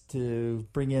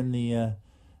bring in the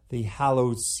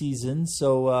Halloween season.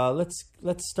 So let's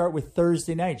start with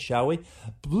Thursday night, shall we?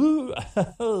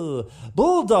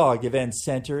 Bulldog Event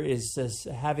Center is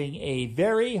having a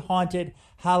very haunted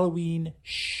Halloween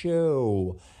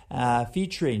show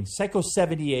featuring Psycho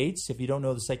 78s. If you don't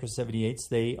know the Psycho 78s,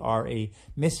 they are a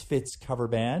Misfits cover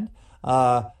band.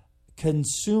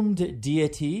 Consumed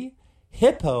Deity,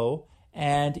 Hippo,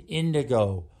 and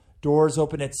Indigo. Doors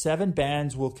open at 7.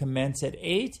 Bands will commence at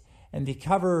 8. And the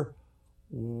cover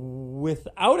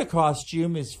without a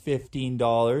costume is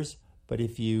 $15. But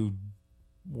if you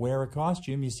wear a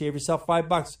costume, you save yourself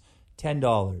 $5.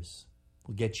 $10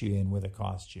 will get you in with a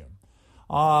costume.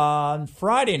 On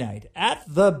Friday night at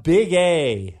the Big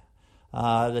A,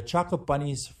 the Chocolate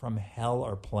Bunnies from Hell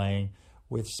are playing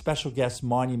with special guest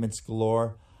Monuments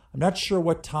Galore. I'm not sure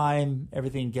what time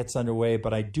everything gets underway,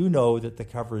 but I do know that the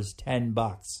cover is $10.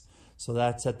 So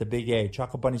that's at the Big A,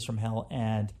 Chocolate Bunnies from Hell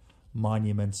and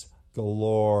Monuments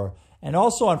Galore. And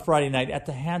also on Friday night at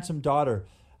the Handsome Daughter,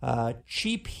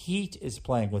 Cheap Heat is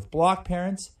playing with Block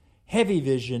Parents, Heavy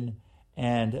Vision,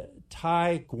 and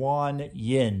Tai Guan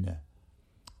Yin.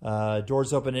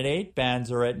 Doors open at 8, bands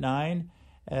are at 9.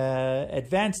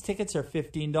 Advance tickets are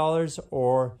 $15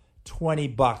 or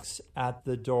 $20 at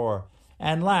the door.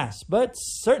 And last, but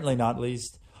certainly not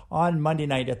least, on Monday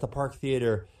night at the Park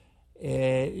Theatre,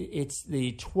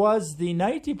 Twas the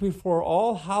night before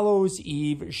All Hallows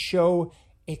Eve show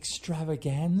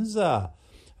extravaganza,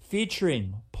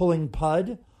 featuring Pulling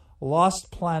Pud,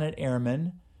 Lost Planet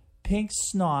Airmen, Pink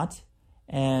Snot,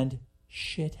 and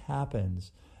Shit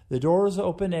Happens. The doors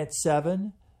open at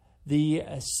 7. The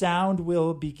sound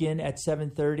will begin at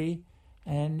 7:30,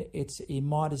 and it's a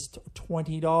modest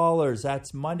 $20.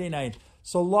 That's Monday night.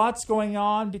 So lots going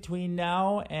on between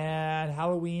now and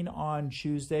Halloween on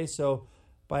Tuesday. So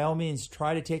by all means,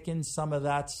 try to take in some of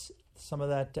that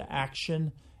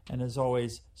action, and as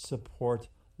always, support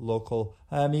local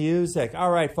music.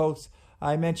 All right, folks.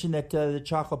 I mentioned that the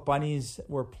Chocolate Bunnies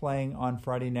were playing on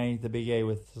Friday night at the Big A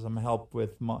with some help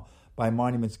by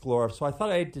Monuments Galore. So I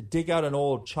thought I had to dig out an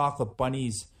old Chocolate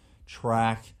Bunnies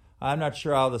track. I'm not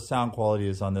sure how the sound quality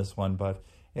is on this one, but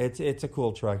it's a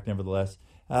cool track nevertheless.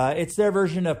 It's their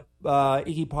version of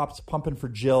Iggy Pop's Pumpin' for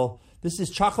Jill. This is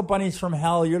Chocolate Bunnies from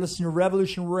Hell. You're listening to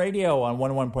Revolution Radio on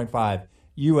 101.5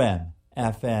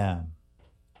 UMFM.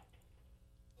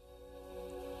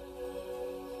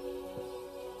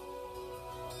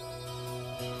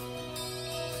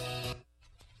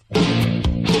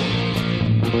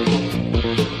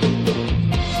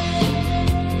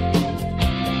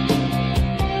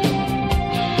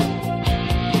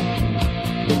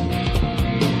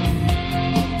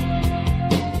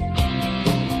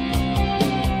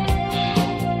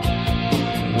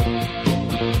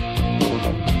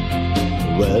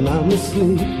 When I'm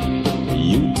asleep,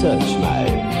 you touch my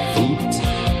feet.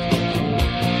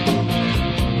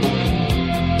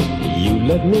 You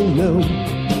let me know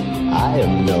I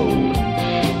am no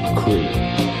creep.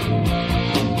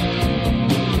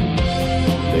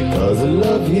 Because I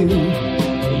love you,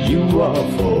 you are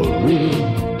for real.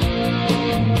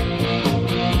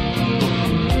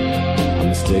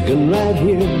 I'm sticking right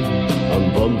here,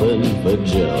 I'm bumping for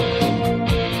Joe.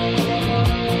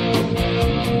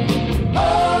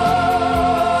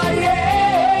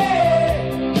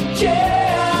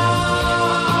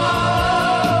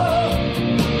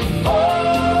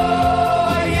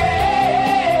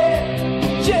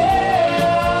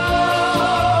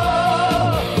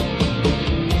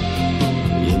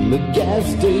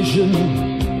 Station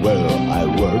where I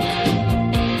work,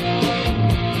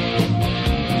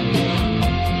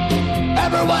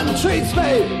 everyone treats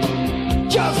me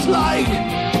just like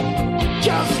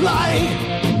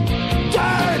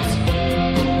dirt.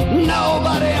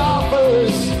 Nobody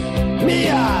offers me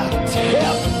a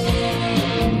tip.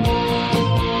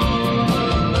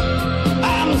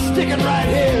 I'm sticking right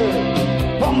here,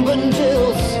 bumping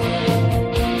Jill's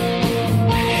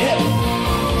hip.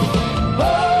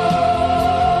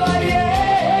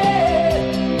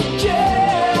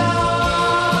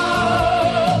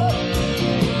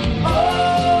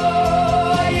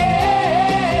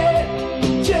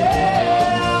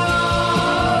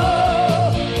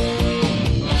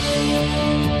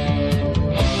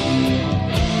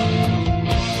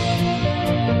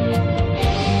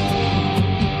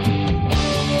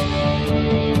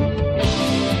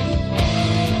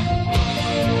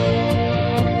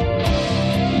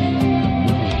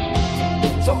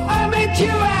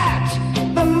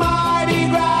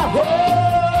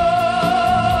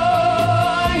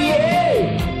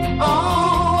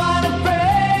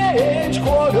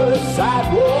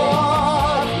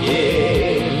 Sidewalk,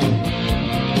 yeah.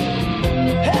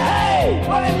 Hey,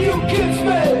 when you kiss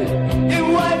me, it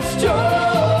went strong.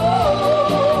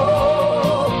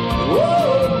 Whoa.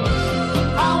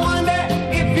 I wonder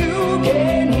if you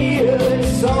can hear the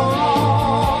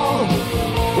song.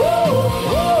 Whoa,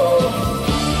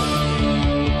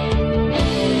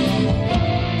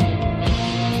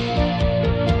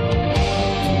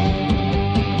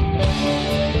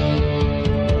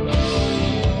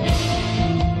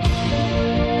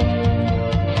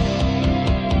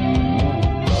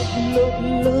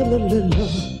 la la la,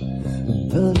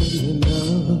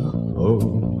 oh,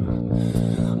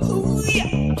 oh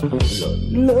yeah,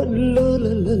 la la la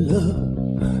la la,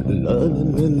 la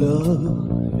la la,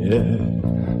 yeah,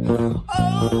 oh,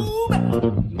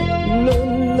 la la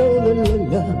la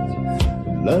la,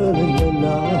 la la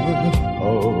la,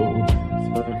 oh,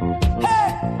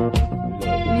 hey,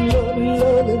 la la la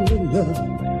la,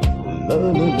 la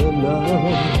la la.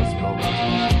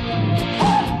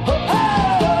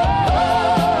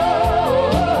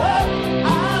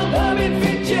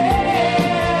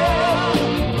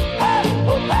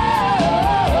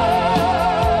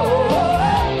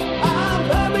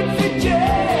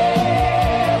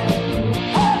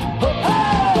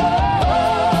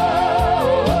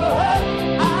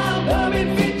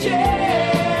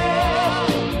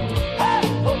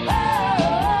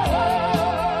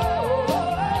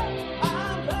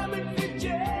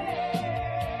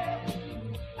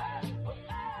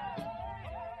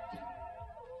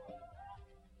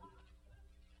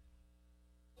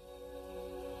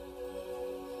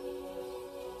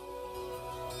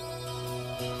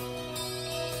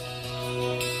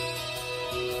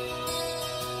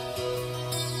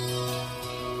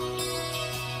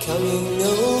 Coming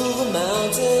over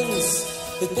mountains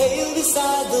that pale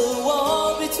beside the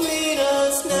wall between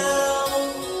us now.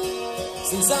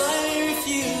 Since I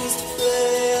refuse to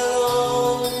play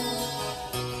alone,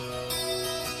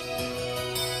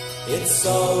 it's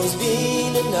always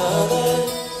been another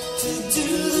to do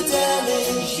the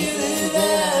damage you live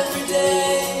every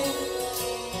day,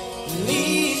 and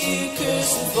leave you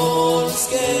cursing for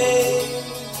escape.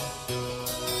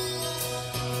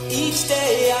 Each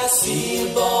day I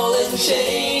see a ball and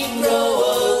chain grow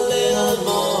a little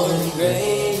more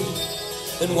ingrained,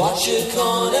 and watch a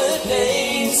corner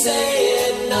pain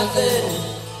saying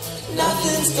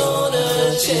nothing's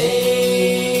gonna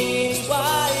change.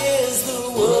 Why is the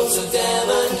world so damn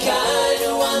unkind,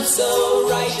 or one so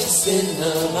righteous in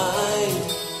her mind?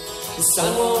 The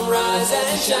sun won't rise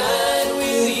and shine,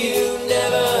 will you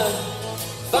never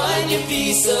find your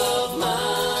peace of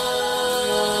mind?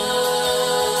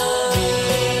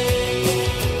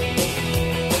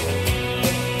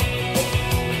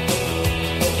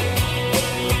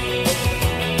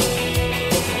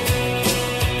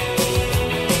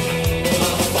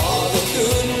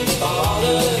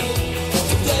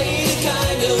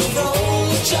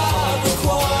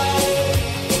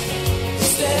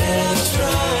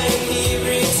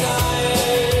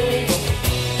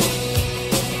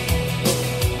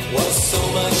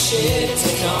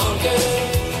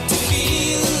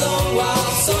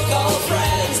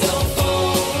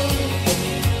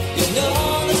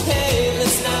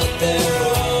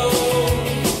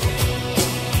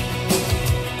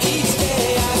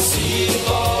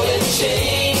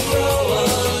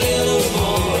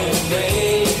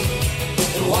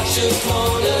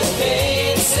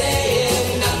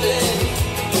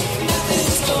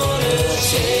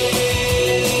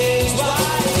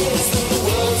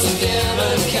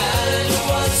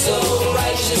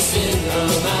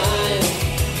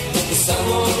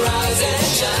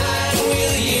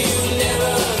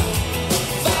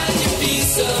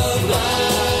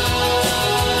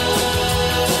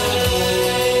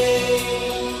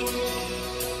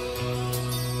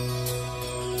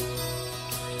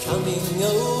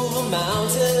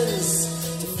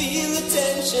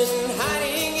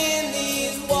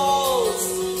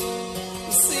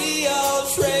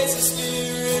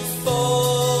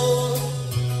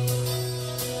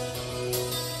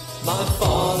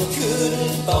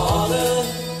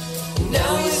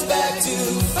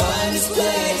 this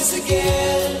place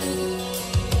again.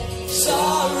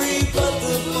 Sorry, but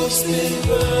the book's been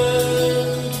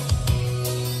burned.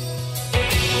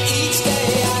 Each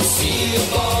day I see a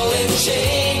ball and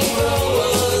chain grow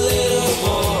a little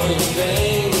more in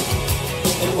vain,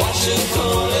 and watch a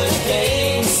corner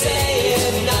pane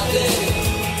saying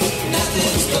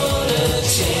nothing's gonna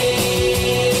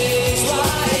change.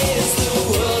 Why is the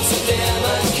world so damn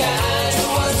unkind?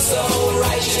 What's so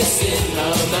righteous in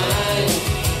our mind?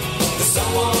 The sun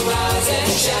won't rise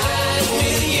and shine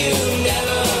with you.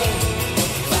 Never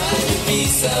find a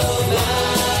peace of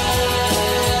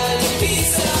mind.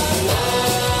 Peace of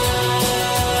mind.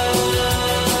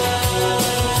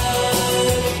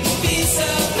 Peace of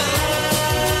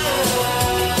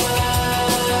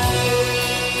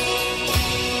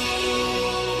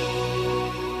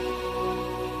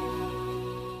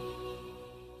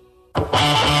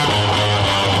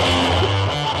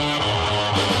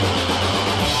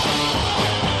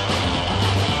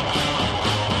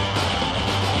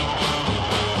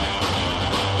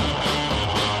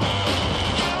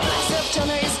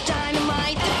September is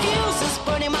dynamite. The fuse is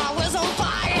burning, my wheels on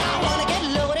fire. I wanna get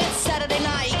loaded Saturday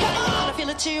night. Come on, I feel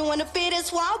it too when the beat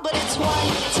is wild. But it's 1,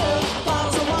 2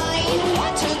 bottles of wine.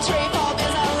 1, 2, 3, 4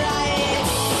 beers, alright.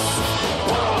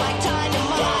 Like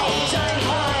dynamite,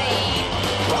 dynamite,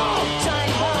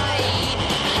 dynamite.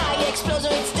 High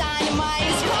explosion, it's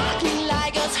dynamite. Sparkling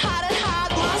like it's hot and hot.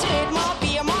 More speed, more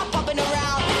beer, more popping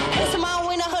around. It's my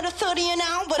winner, 130 an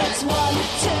hour. But it's 1,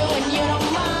 2, and you don't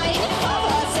mind.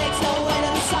 4, 6, no one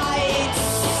in sight.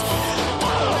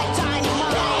 Like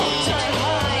dynamite,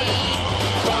 dynamite,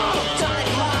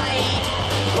 dynamite,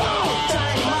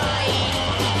 dynamite.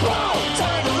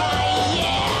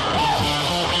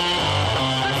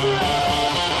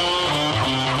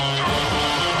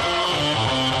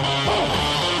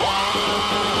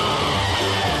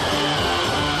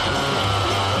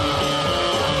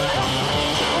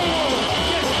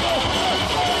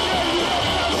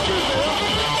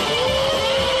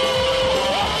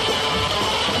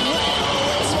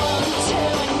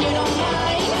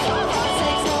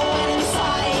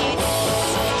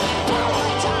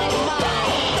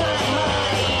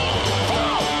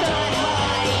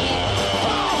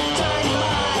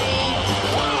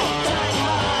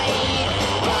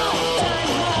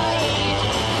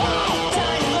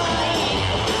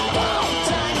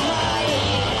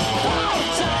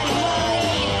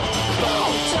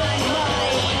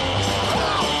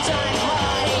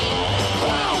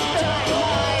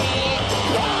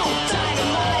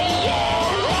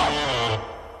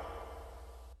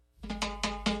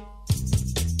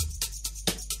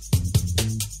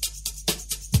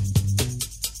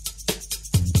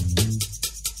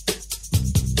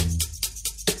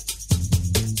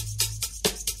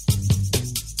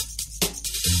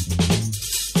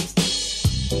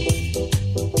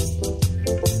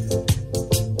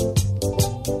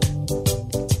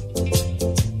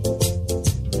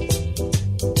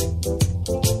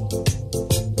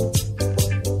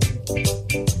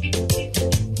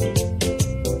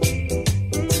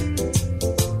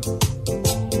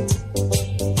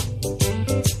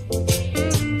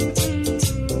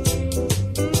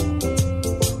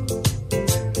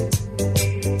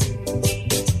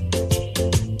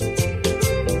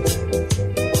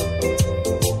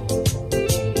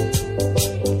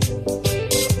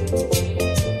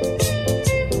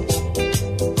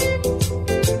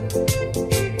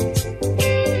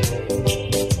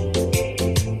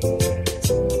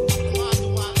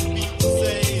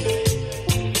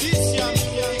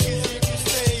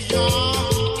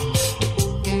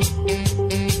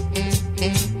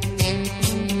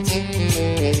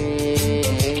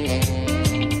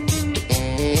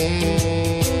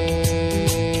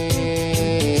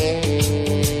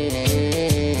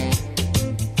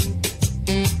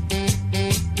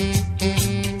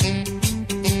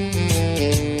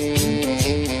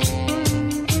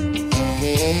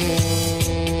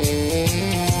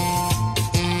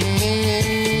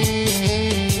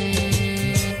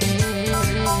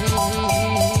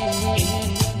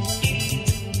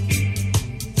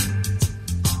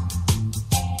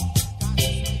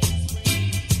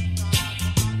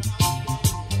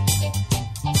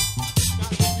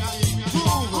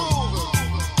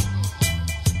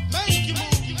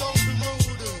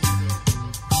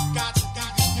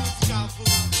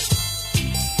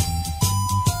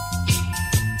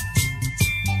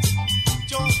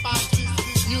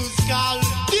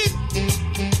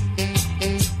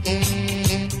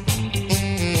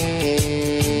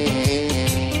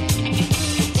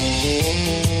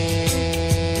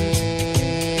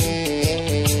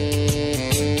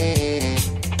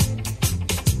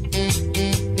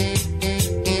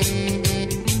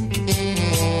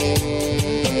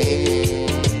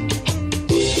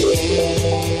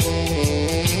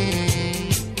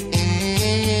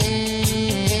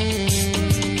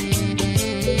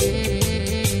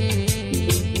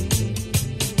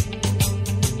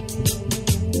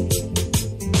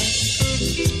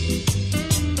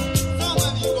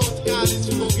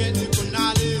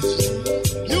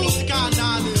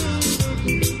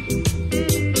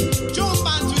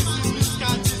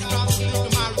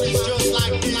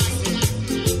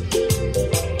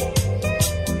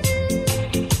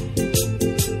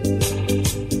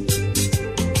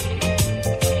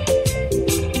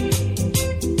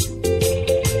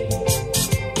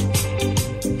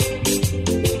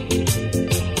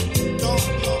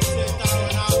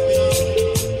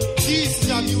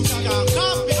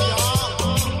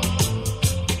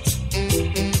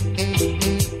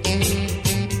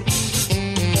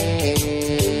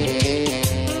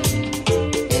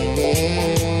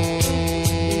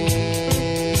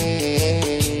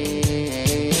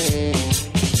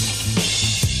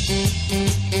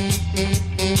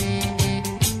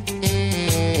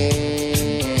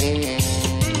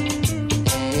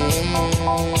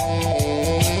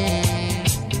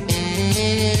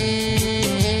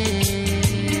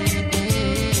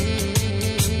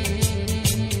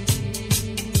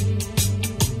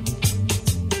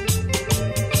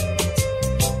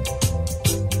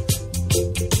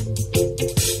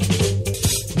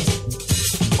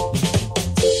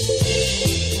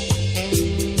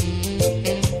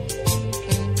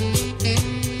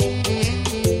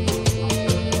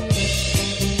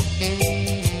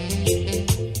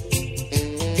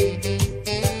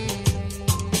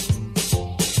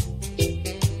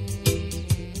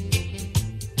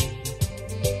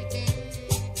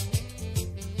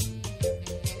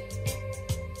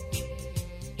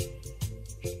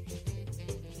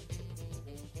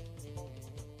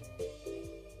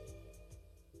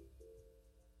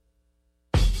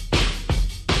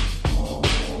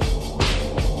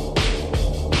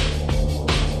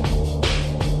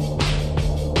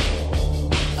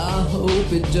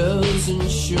 hope it doesn't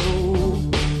show,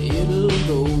 it'll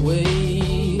go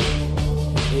away.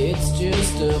 It's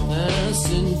just a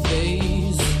passing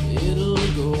phase, it'll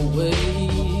go away.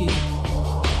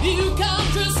 You can't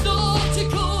trust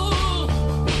nautical,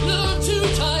 learn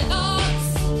to tie knots,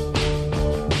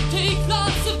 take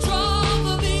lots of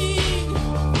traveling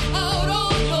out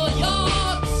on your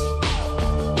yacht.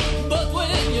 But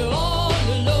when you're all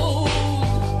alone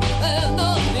and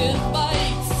nothing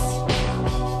bites,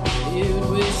 you'd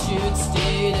wish you'd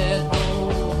stayed at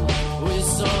home with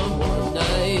someone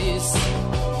nice.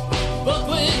 But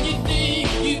when you think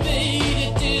you made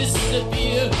it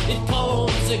disappear, it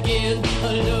comes again.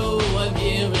 Hello, I'm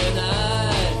here and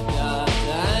I've got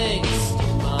angst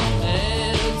in my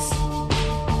pants.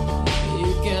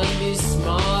 You can be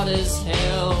smart as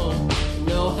hell,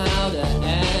 know how to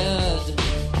add,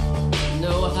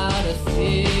 know how to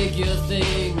figure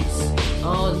things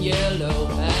on yellow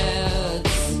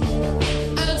pads.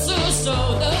 Answer so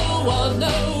no one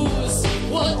knows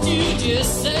what you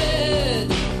just said.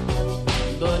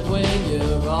 But when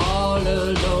you're all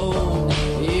alone,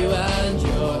 you and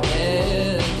your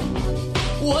head,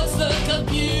 what's the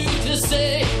computer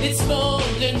say? It's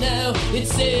morning now, it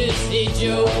says, hey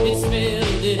Joe, it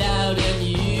spelled it out and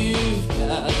you've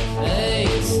got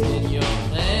angst in your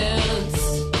pants.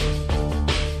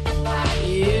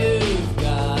 You've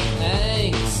got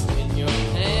angst in your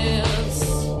pants.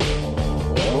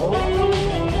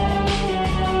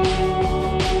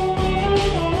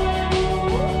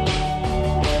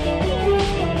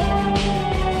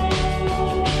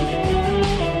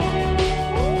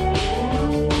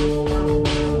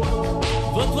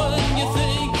 But when you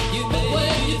think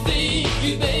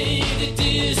you made it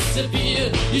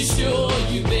disappear, you sure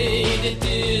you made it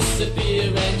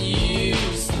disappear and you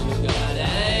still got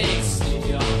angst in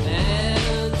your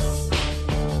pants.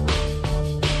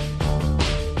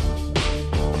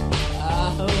 I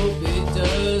hope it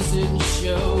doesn't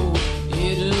show,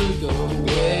 it'll go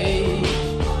away.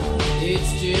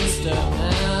 It's just a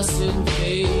passing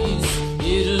phase,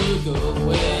 it'll go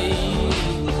away.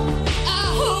 I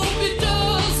hope it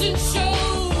doesn't show,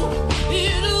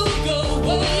 it'll go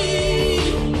away.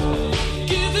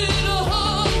 Give it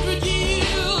 100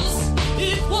 years,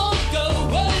 it won't go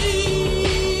away.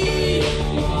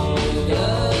 I've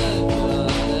got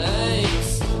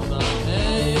angst in my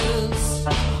pants.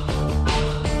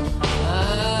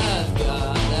 I've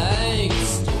got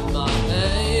angst in my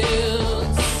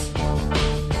pants.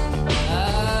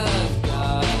 I've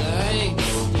got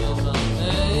angst in my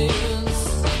pants.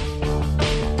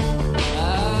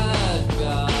 I've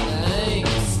got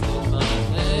angst in my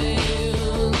pants.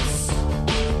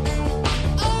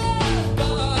 I've got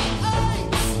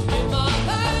angst in my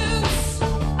pants.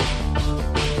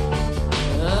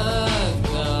 I've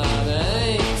got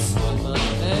angst in my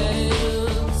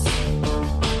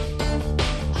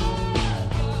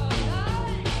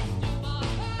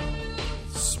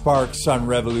Sparks on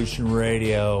Revolution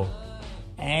Radio.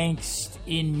 Angst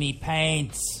in Me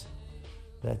Paints.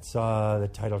 That's the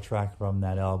title track from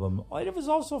that album. It was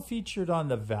also featured on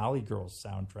the Valley Girls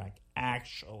soundtrack,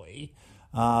 actually.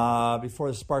 Before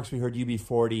the Sparks, we heard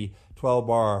UB40, 12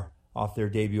 Bar, off their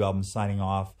debut album, Signing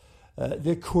Off.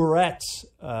 The Courettes,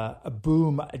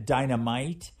 Boom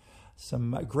Dynamite.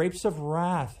 Some Grapes of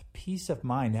Wrath, Peace of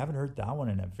Mind. I haven't heard that one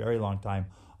in a very long time,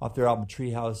 off their album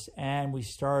Treehouse. And we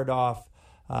started off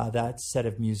that set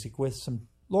of music with some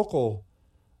local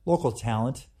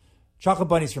talent. Chocolate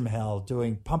Bunnies from Hell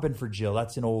doing Pumpin' for Jill.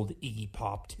 That's an old Iggy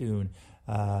Pop tune.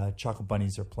 Chocolate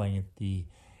Bunnies are playing at the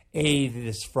A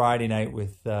this Friday night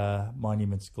with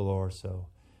Monuments Galore. So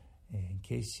in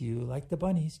case you like the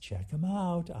Bunnies, check them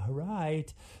out. All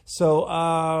right.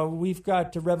 So we've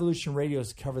got Revolution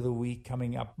Radio's Cover of the Week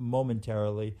coming up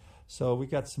momentarily. So we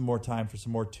got some more time for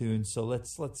some more tunes. So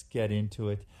let's get into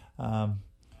it.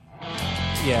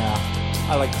 Yeah,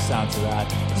 I like the sounds of that.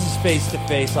 This is Face to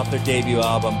Face off their debut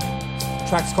album. The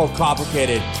track's called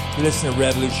Complicated. You listen to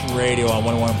Revolution Radio on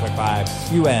 101.5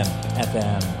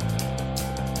 UMFM.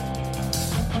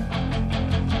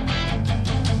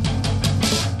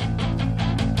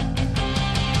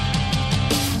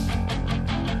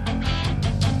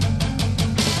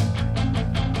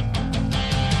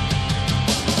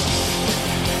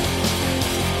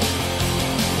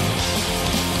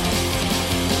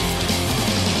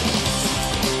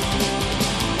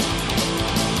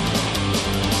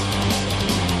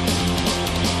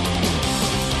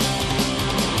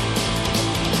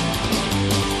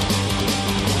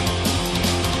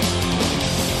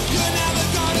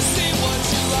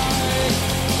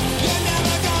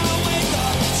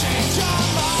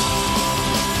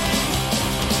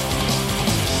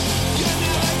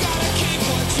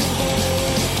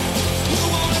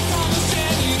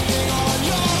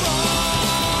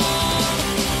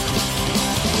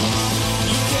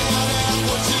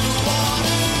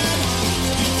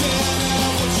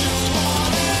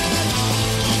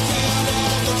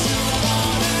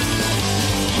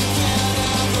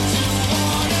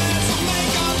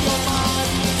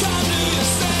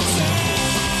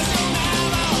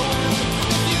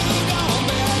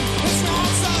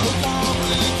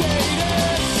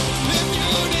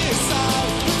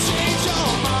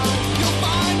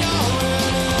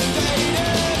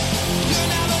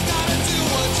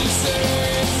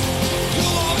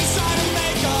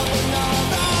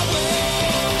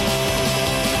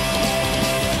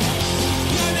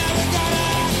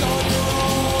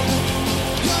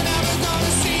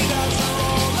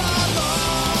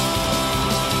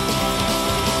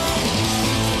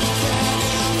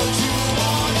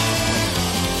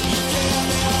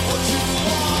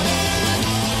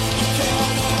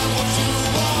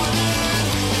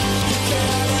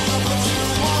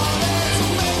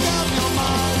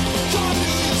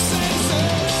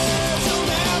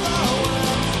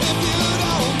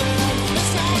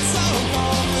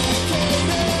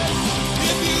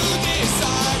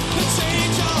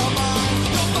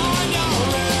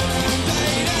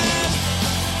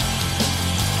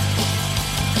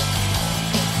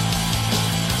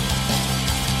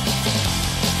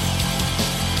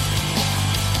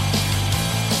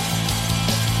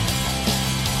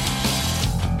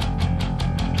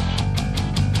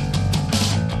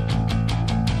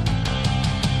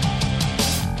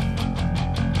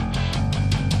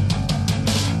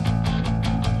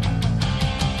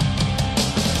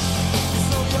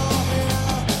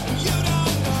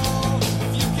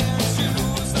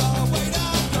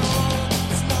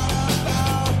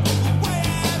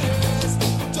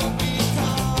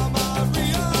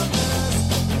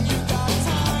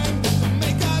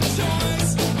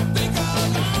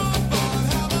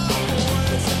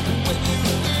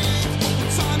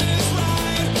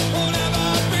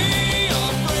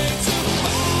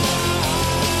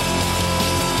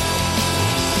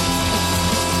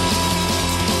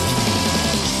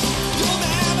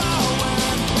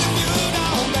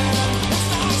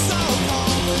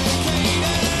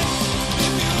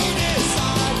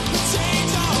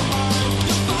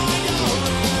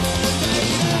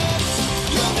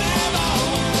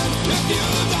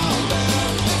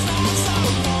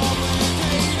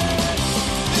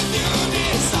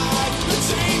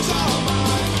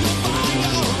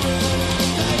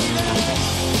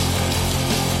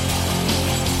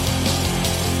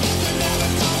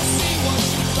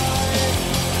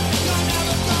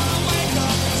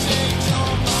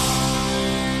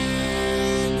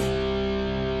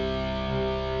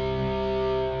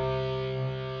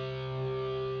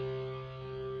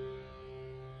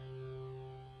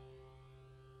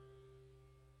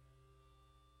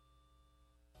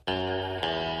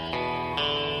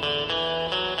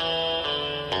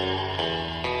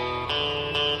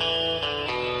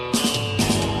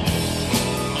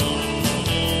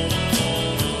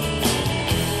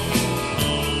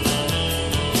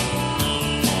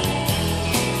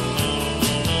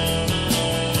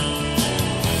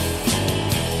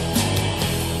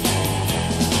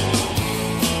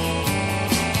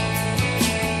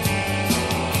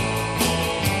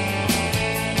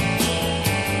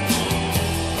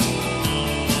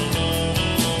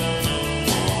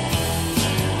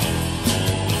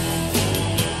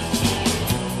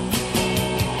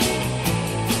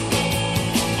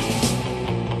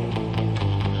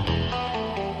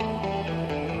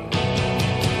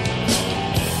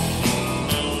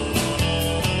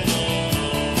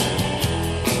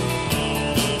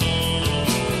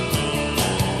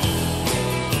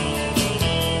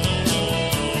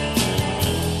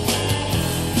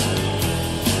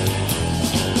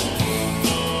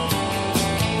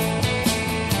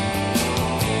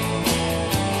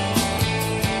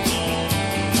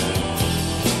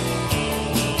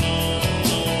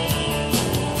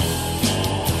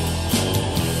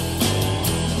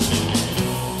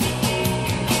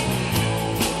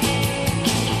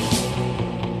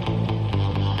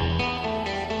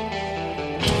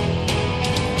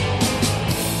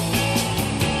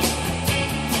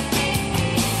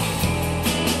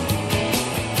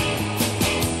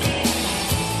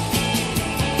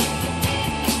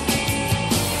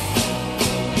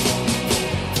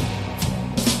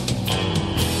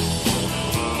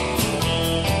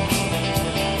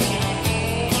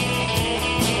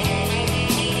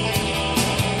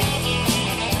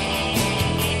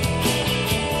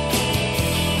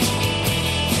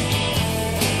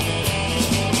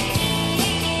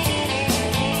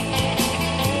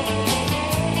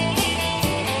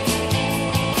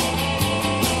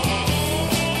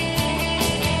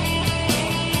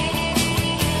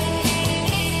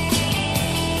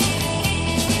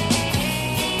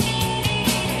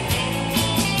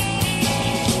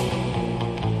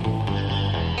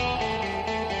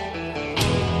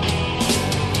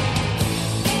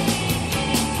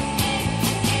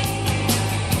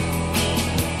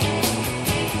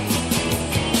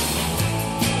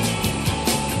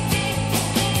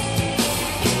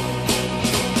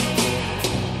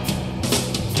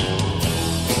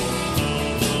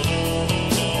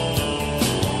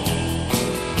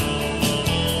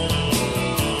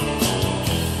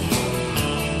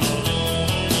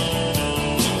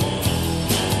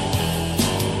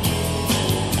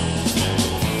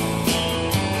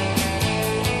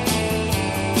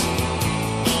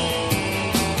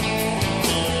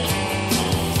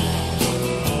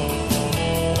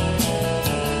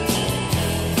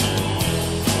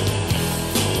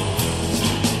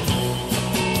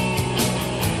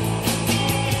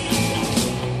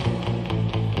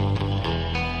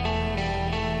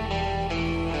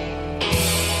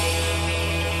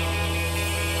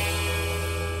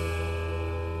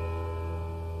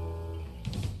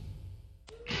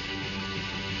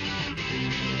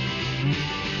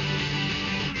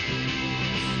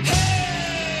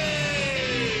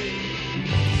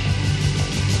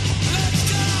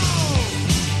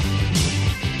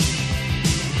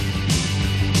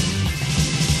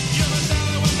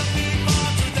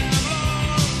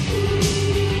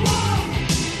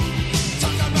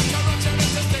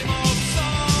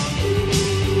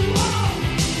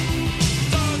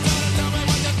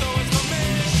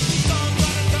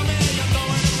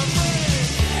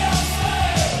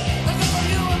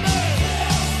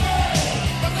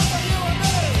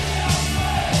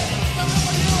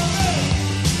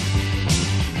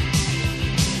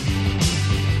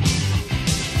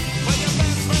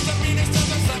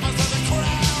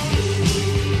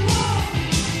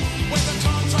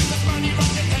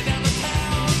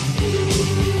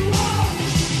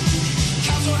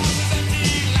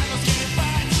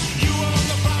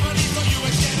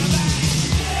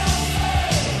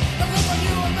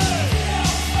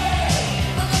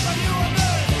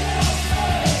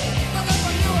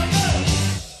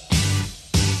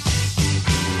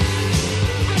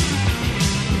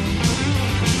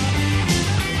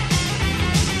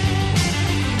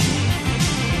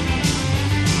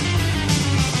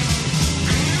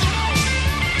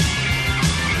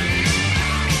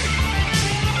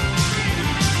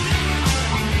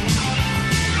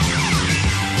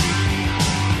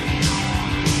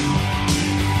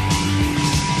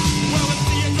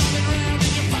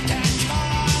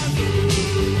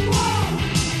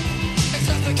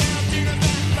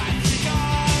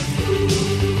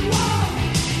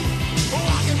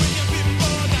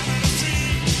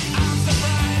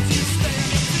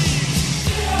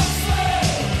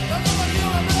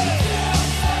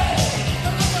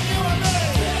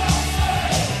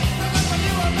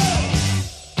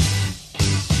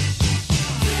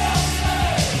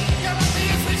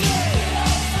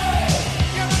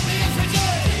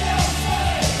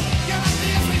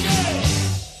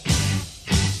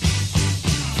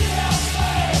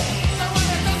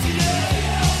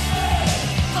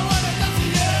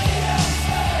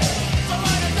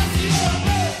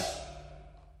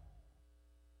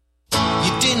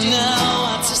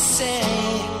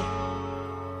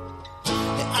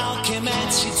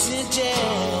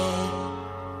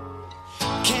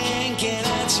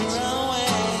 get your own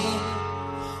way.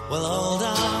 Well, hold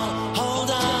on, hold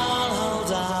on,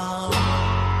 hold on.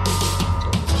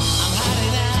 I'm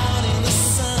hiding out in the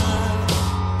sun.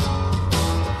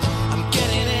 I'm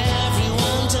getting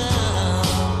everyone down.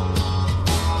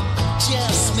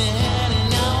 Just me and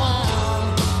no one.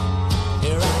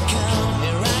 Here I come,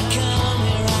 here I come,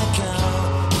 here I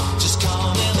come. Just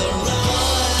call me the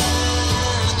roller.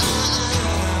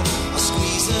 I'll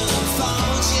squeeze it and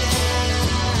fold you.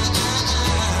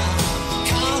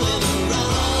 Call me the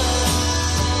roller.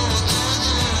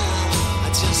 I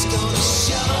just gonna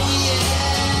show you.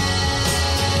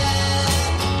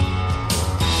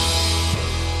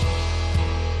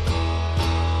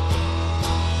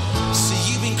 So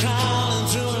you've been crawling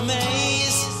through a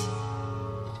maze,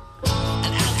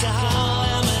 an alcohol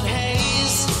lemon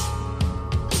haze.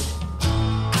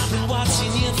 I've been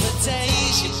watching you for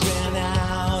days. You've been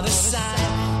out of sight.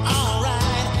 All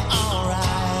right, all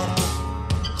right.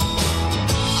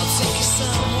 I'll take you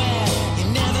somewhere you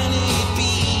never need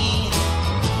be.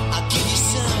 I'll give you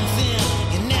something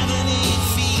you never need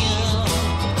feel.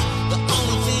 The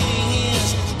only thing is,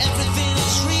 everything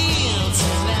is real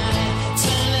tonight,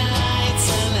 tonight,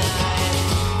 tonight.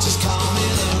 Just call me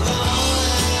the roller.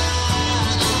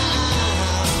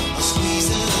 I'll squeeze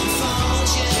it and fold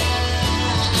you.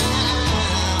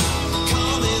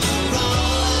 Call me the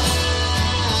roller.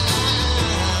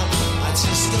 I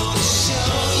just gonna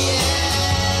show you.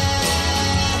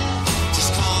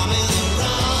 Just call me the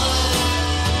roller.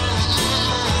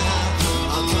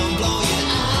 I'll come blow you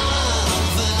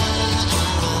over.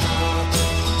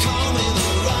 Call me the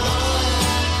roller.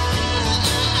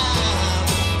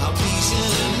 I'll please you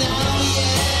to know you.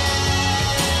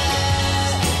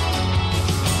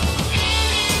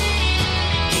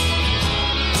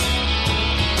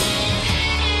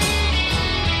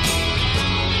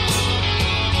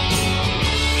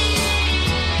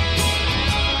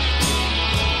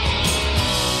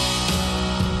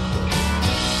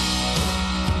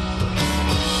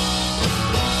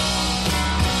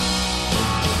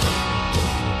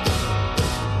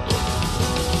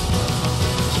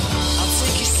 I'll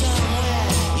take you somewhere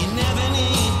you never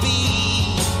need be.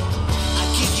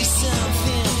 I'll give you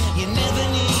something you never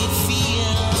need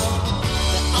feel.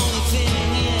 The only thing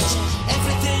is,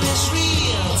 everything is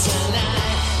real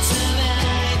tonight,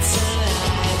 tonight,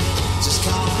 tonight. Just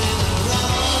call me the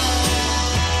roller.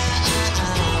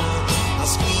 I'll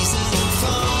squeeze it and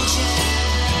fold you.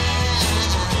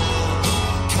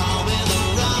 Call me the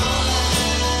roller.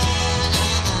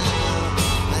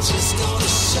 I just gonna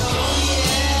show you.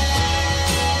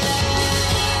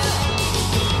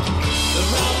 The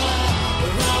roller, the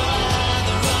roller,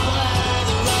 the roller,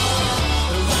 the roller,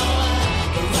 the roller,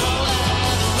 the roller, the roller,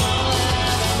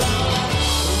 the roller,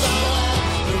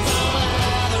 the roller,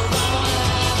 the roller,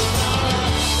 the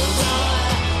roller,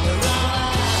 the roller.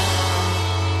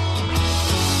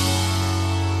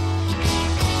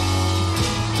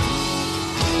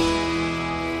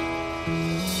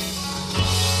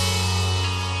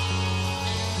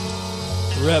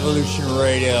 Revolution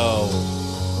Radio,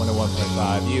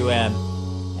 101.5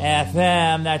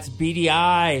 FM. That's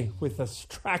BDI with a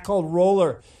track called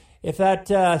Roller. If that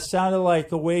sounded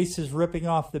like Oasis ripping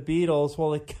off the Beatles,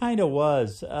 well, it kind of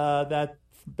was. That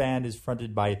band is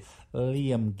fronted by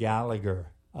Liam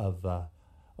Gallagher of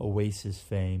Oasis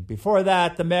fame. Before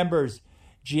that, the members,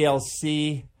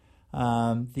 GLC,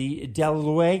 the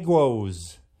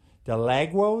Delaguas.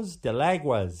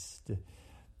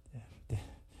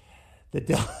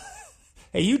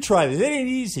 Hey, you try this. It ain't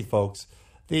easy, folks.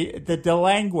 The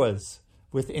Delanguas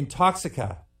with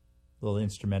Intoxica. Little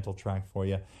instrumental track for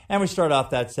you. And we start off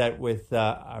that set with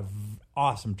an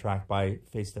awesome track by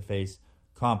Face to Face,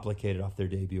 Complicated, off their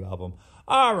debut album.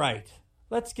 All right,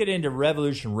 let's get into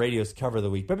Revolution Radio's Cover of the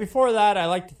Week. But before that, I'd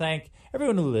like to thank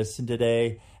everyone who listened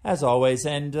today, as always.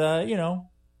 And,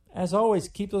 as always,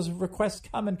 keep those requests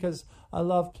coming because I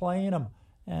love playing them.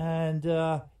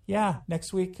 And, yeah,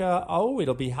 next week,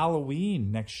 it'll be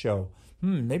Halloween next show.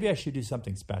 Maybe I should do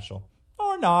something special.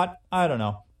 Or not. I don't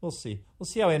know. We'll see. We'll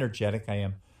see how energetic I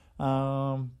am.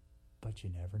 But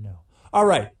you never know. All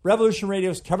right. Revolution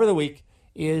Radio's Cover of the Week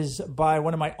is by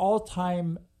one of my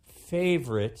all-time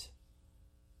favorite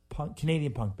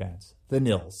Canadian punk bands, The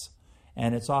Nils.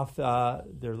 And it's off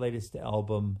their latest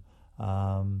album,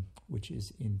 which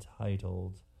is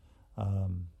entitled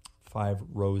Five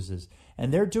Roses.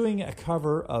 And they're doing a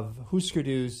cover of Husker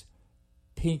Du's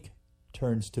Pink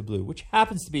Turns to Blue, which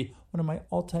happens to be one of my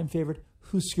all-time favorite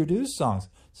Husker Du songs.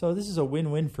 So this is a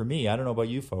win-win for me. I don't know about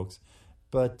you folks.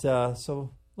 But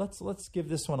so let's give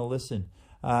this one a listen.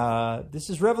 This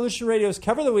is Revolution Radio's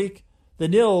Cover of the Week. The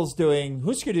Nils doing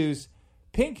Husker Du's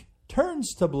pink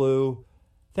turns to blue.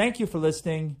 Thank you for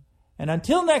listening. And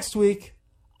until next week,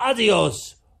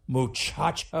 adios,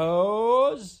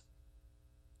 muchachos.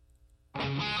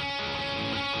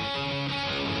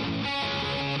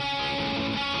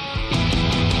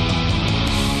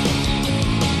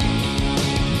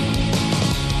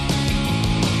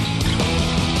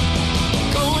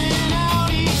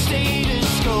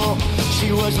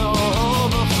 She was all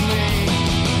over for me,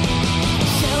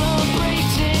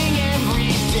 celebrating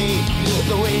every day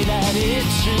the way that it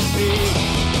should be.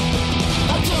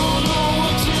 I don't know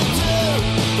what to do,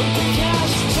 but the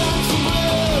gas turns to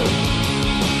blue.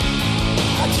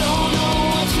 I don't know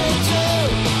what to do,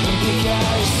 but the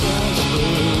gas turns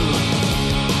blue.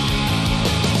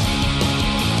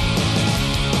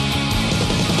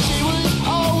 She was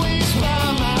always by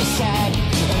my side,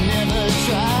 I never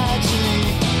tried to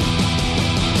leave.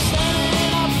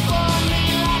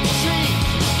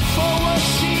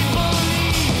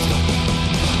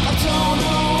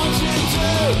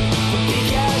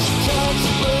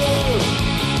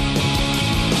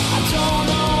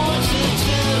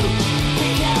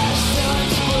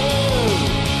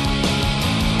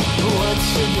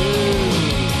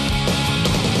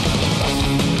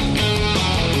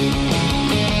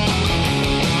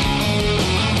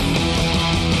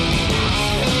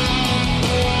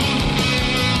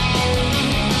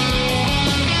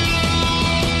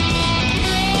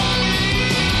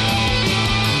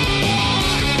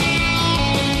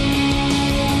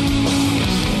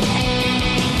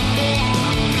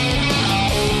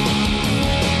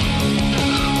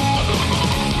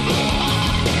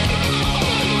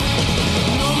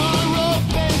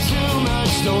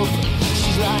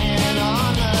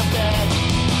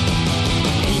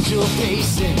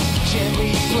 Pacing,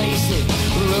 gently placing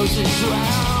roses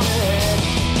round her head.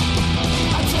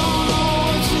 I don't know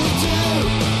what to do,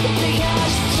 the big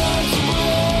eyes turn to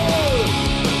blue.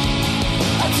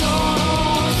 I don't know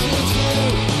what to do,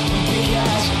 the big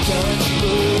eyes turn to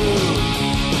blue.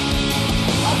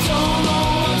 I don't know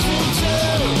what to do,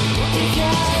 the big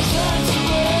eyes turn to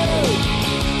blue.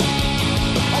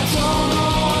 I don't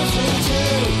know what to do,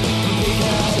 the big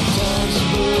eyes turn to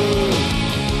blue.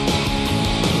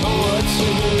 What to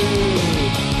do?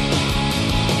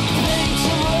 Think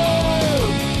tomorrow.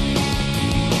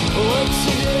 What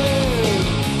to do?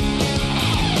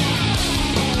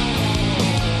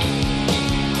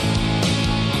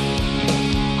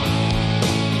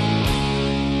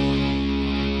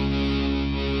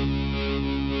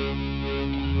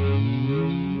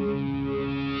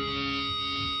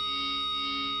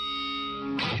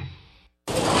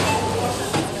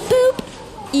 Boop.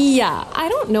 Yeah, I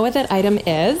don't know what that item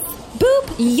is.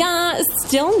 Boop. Yeah,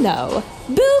 still no.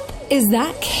 Boop. Is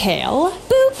that kale?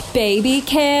 Boop. Baby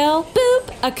kale.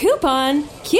 Boop. A coupon. Cute.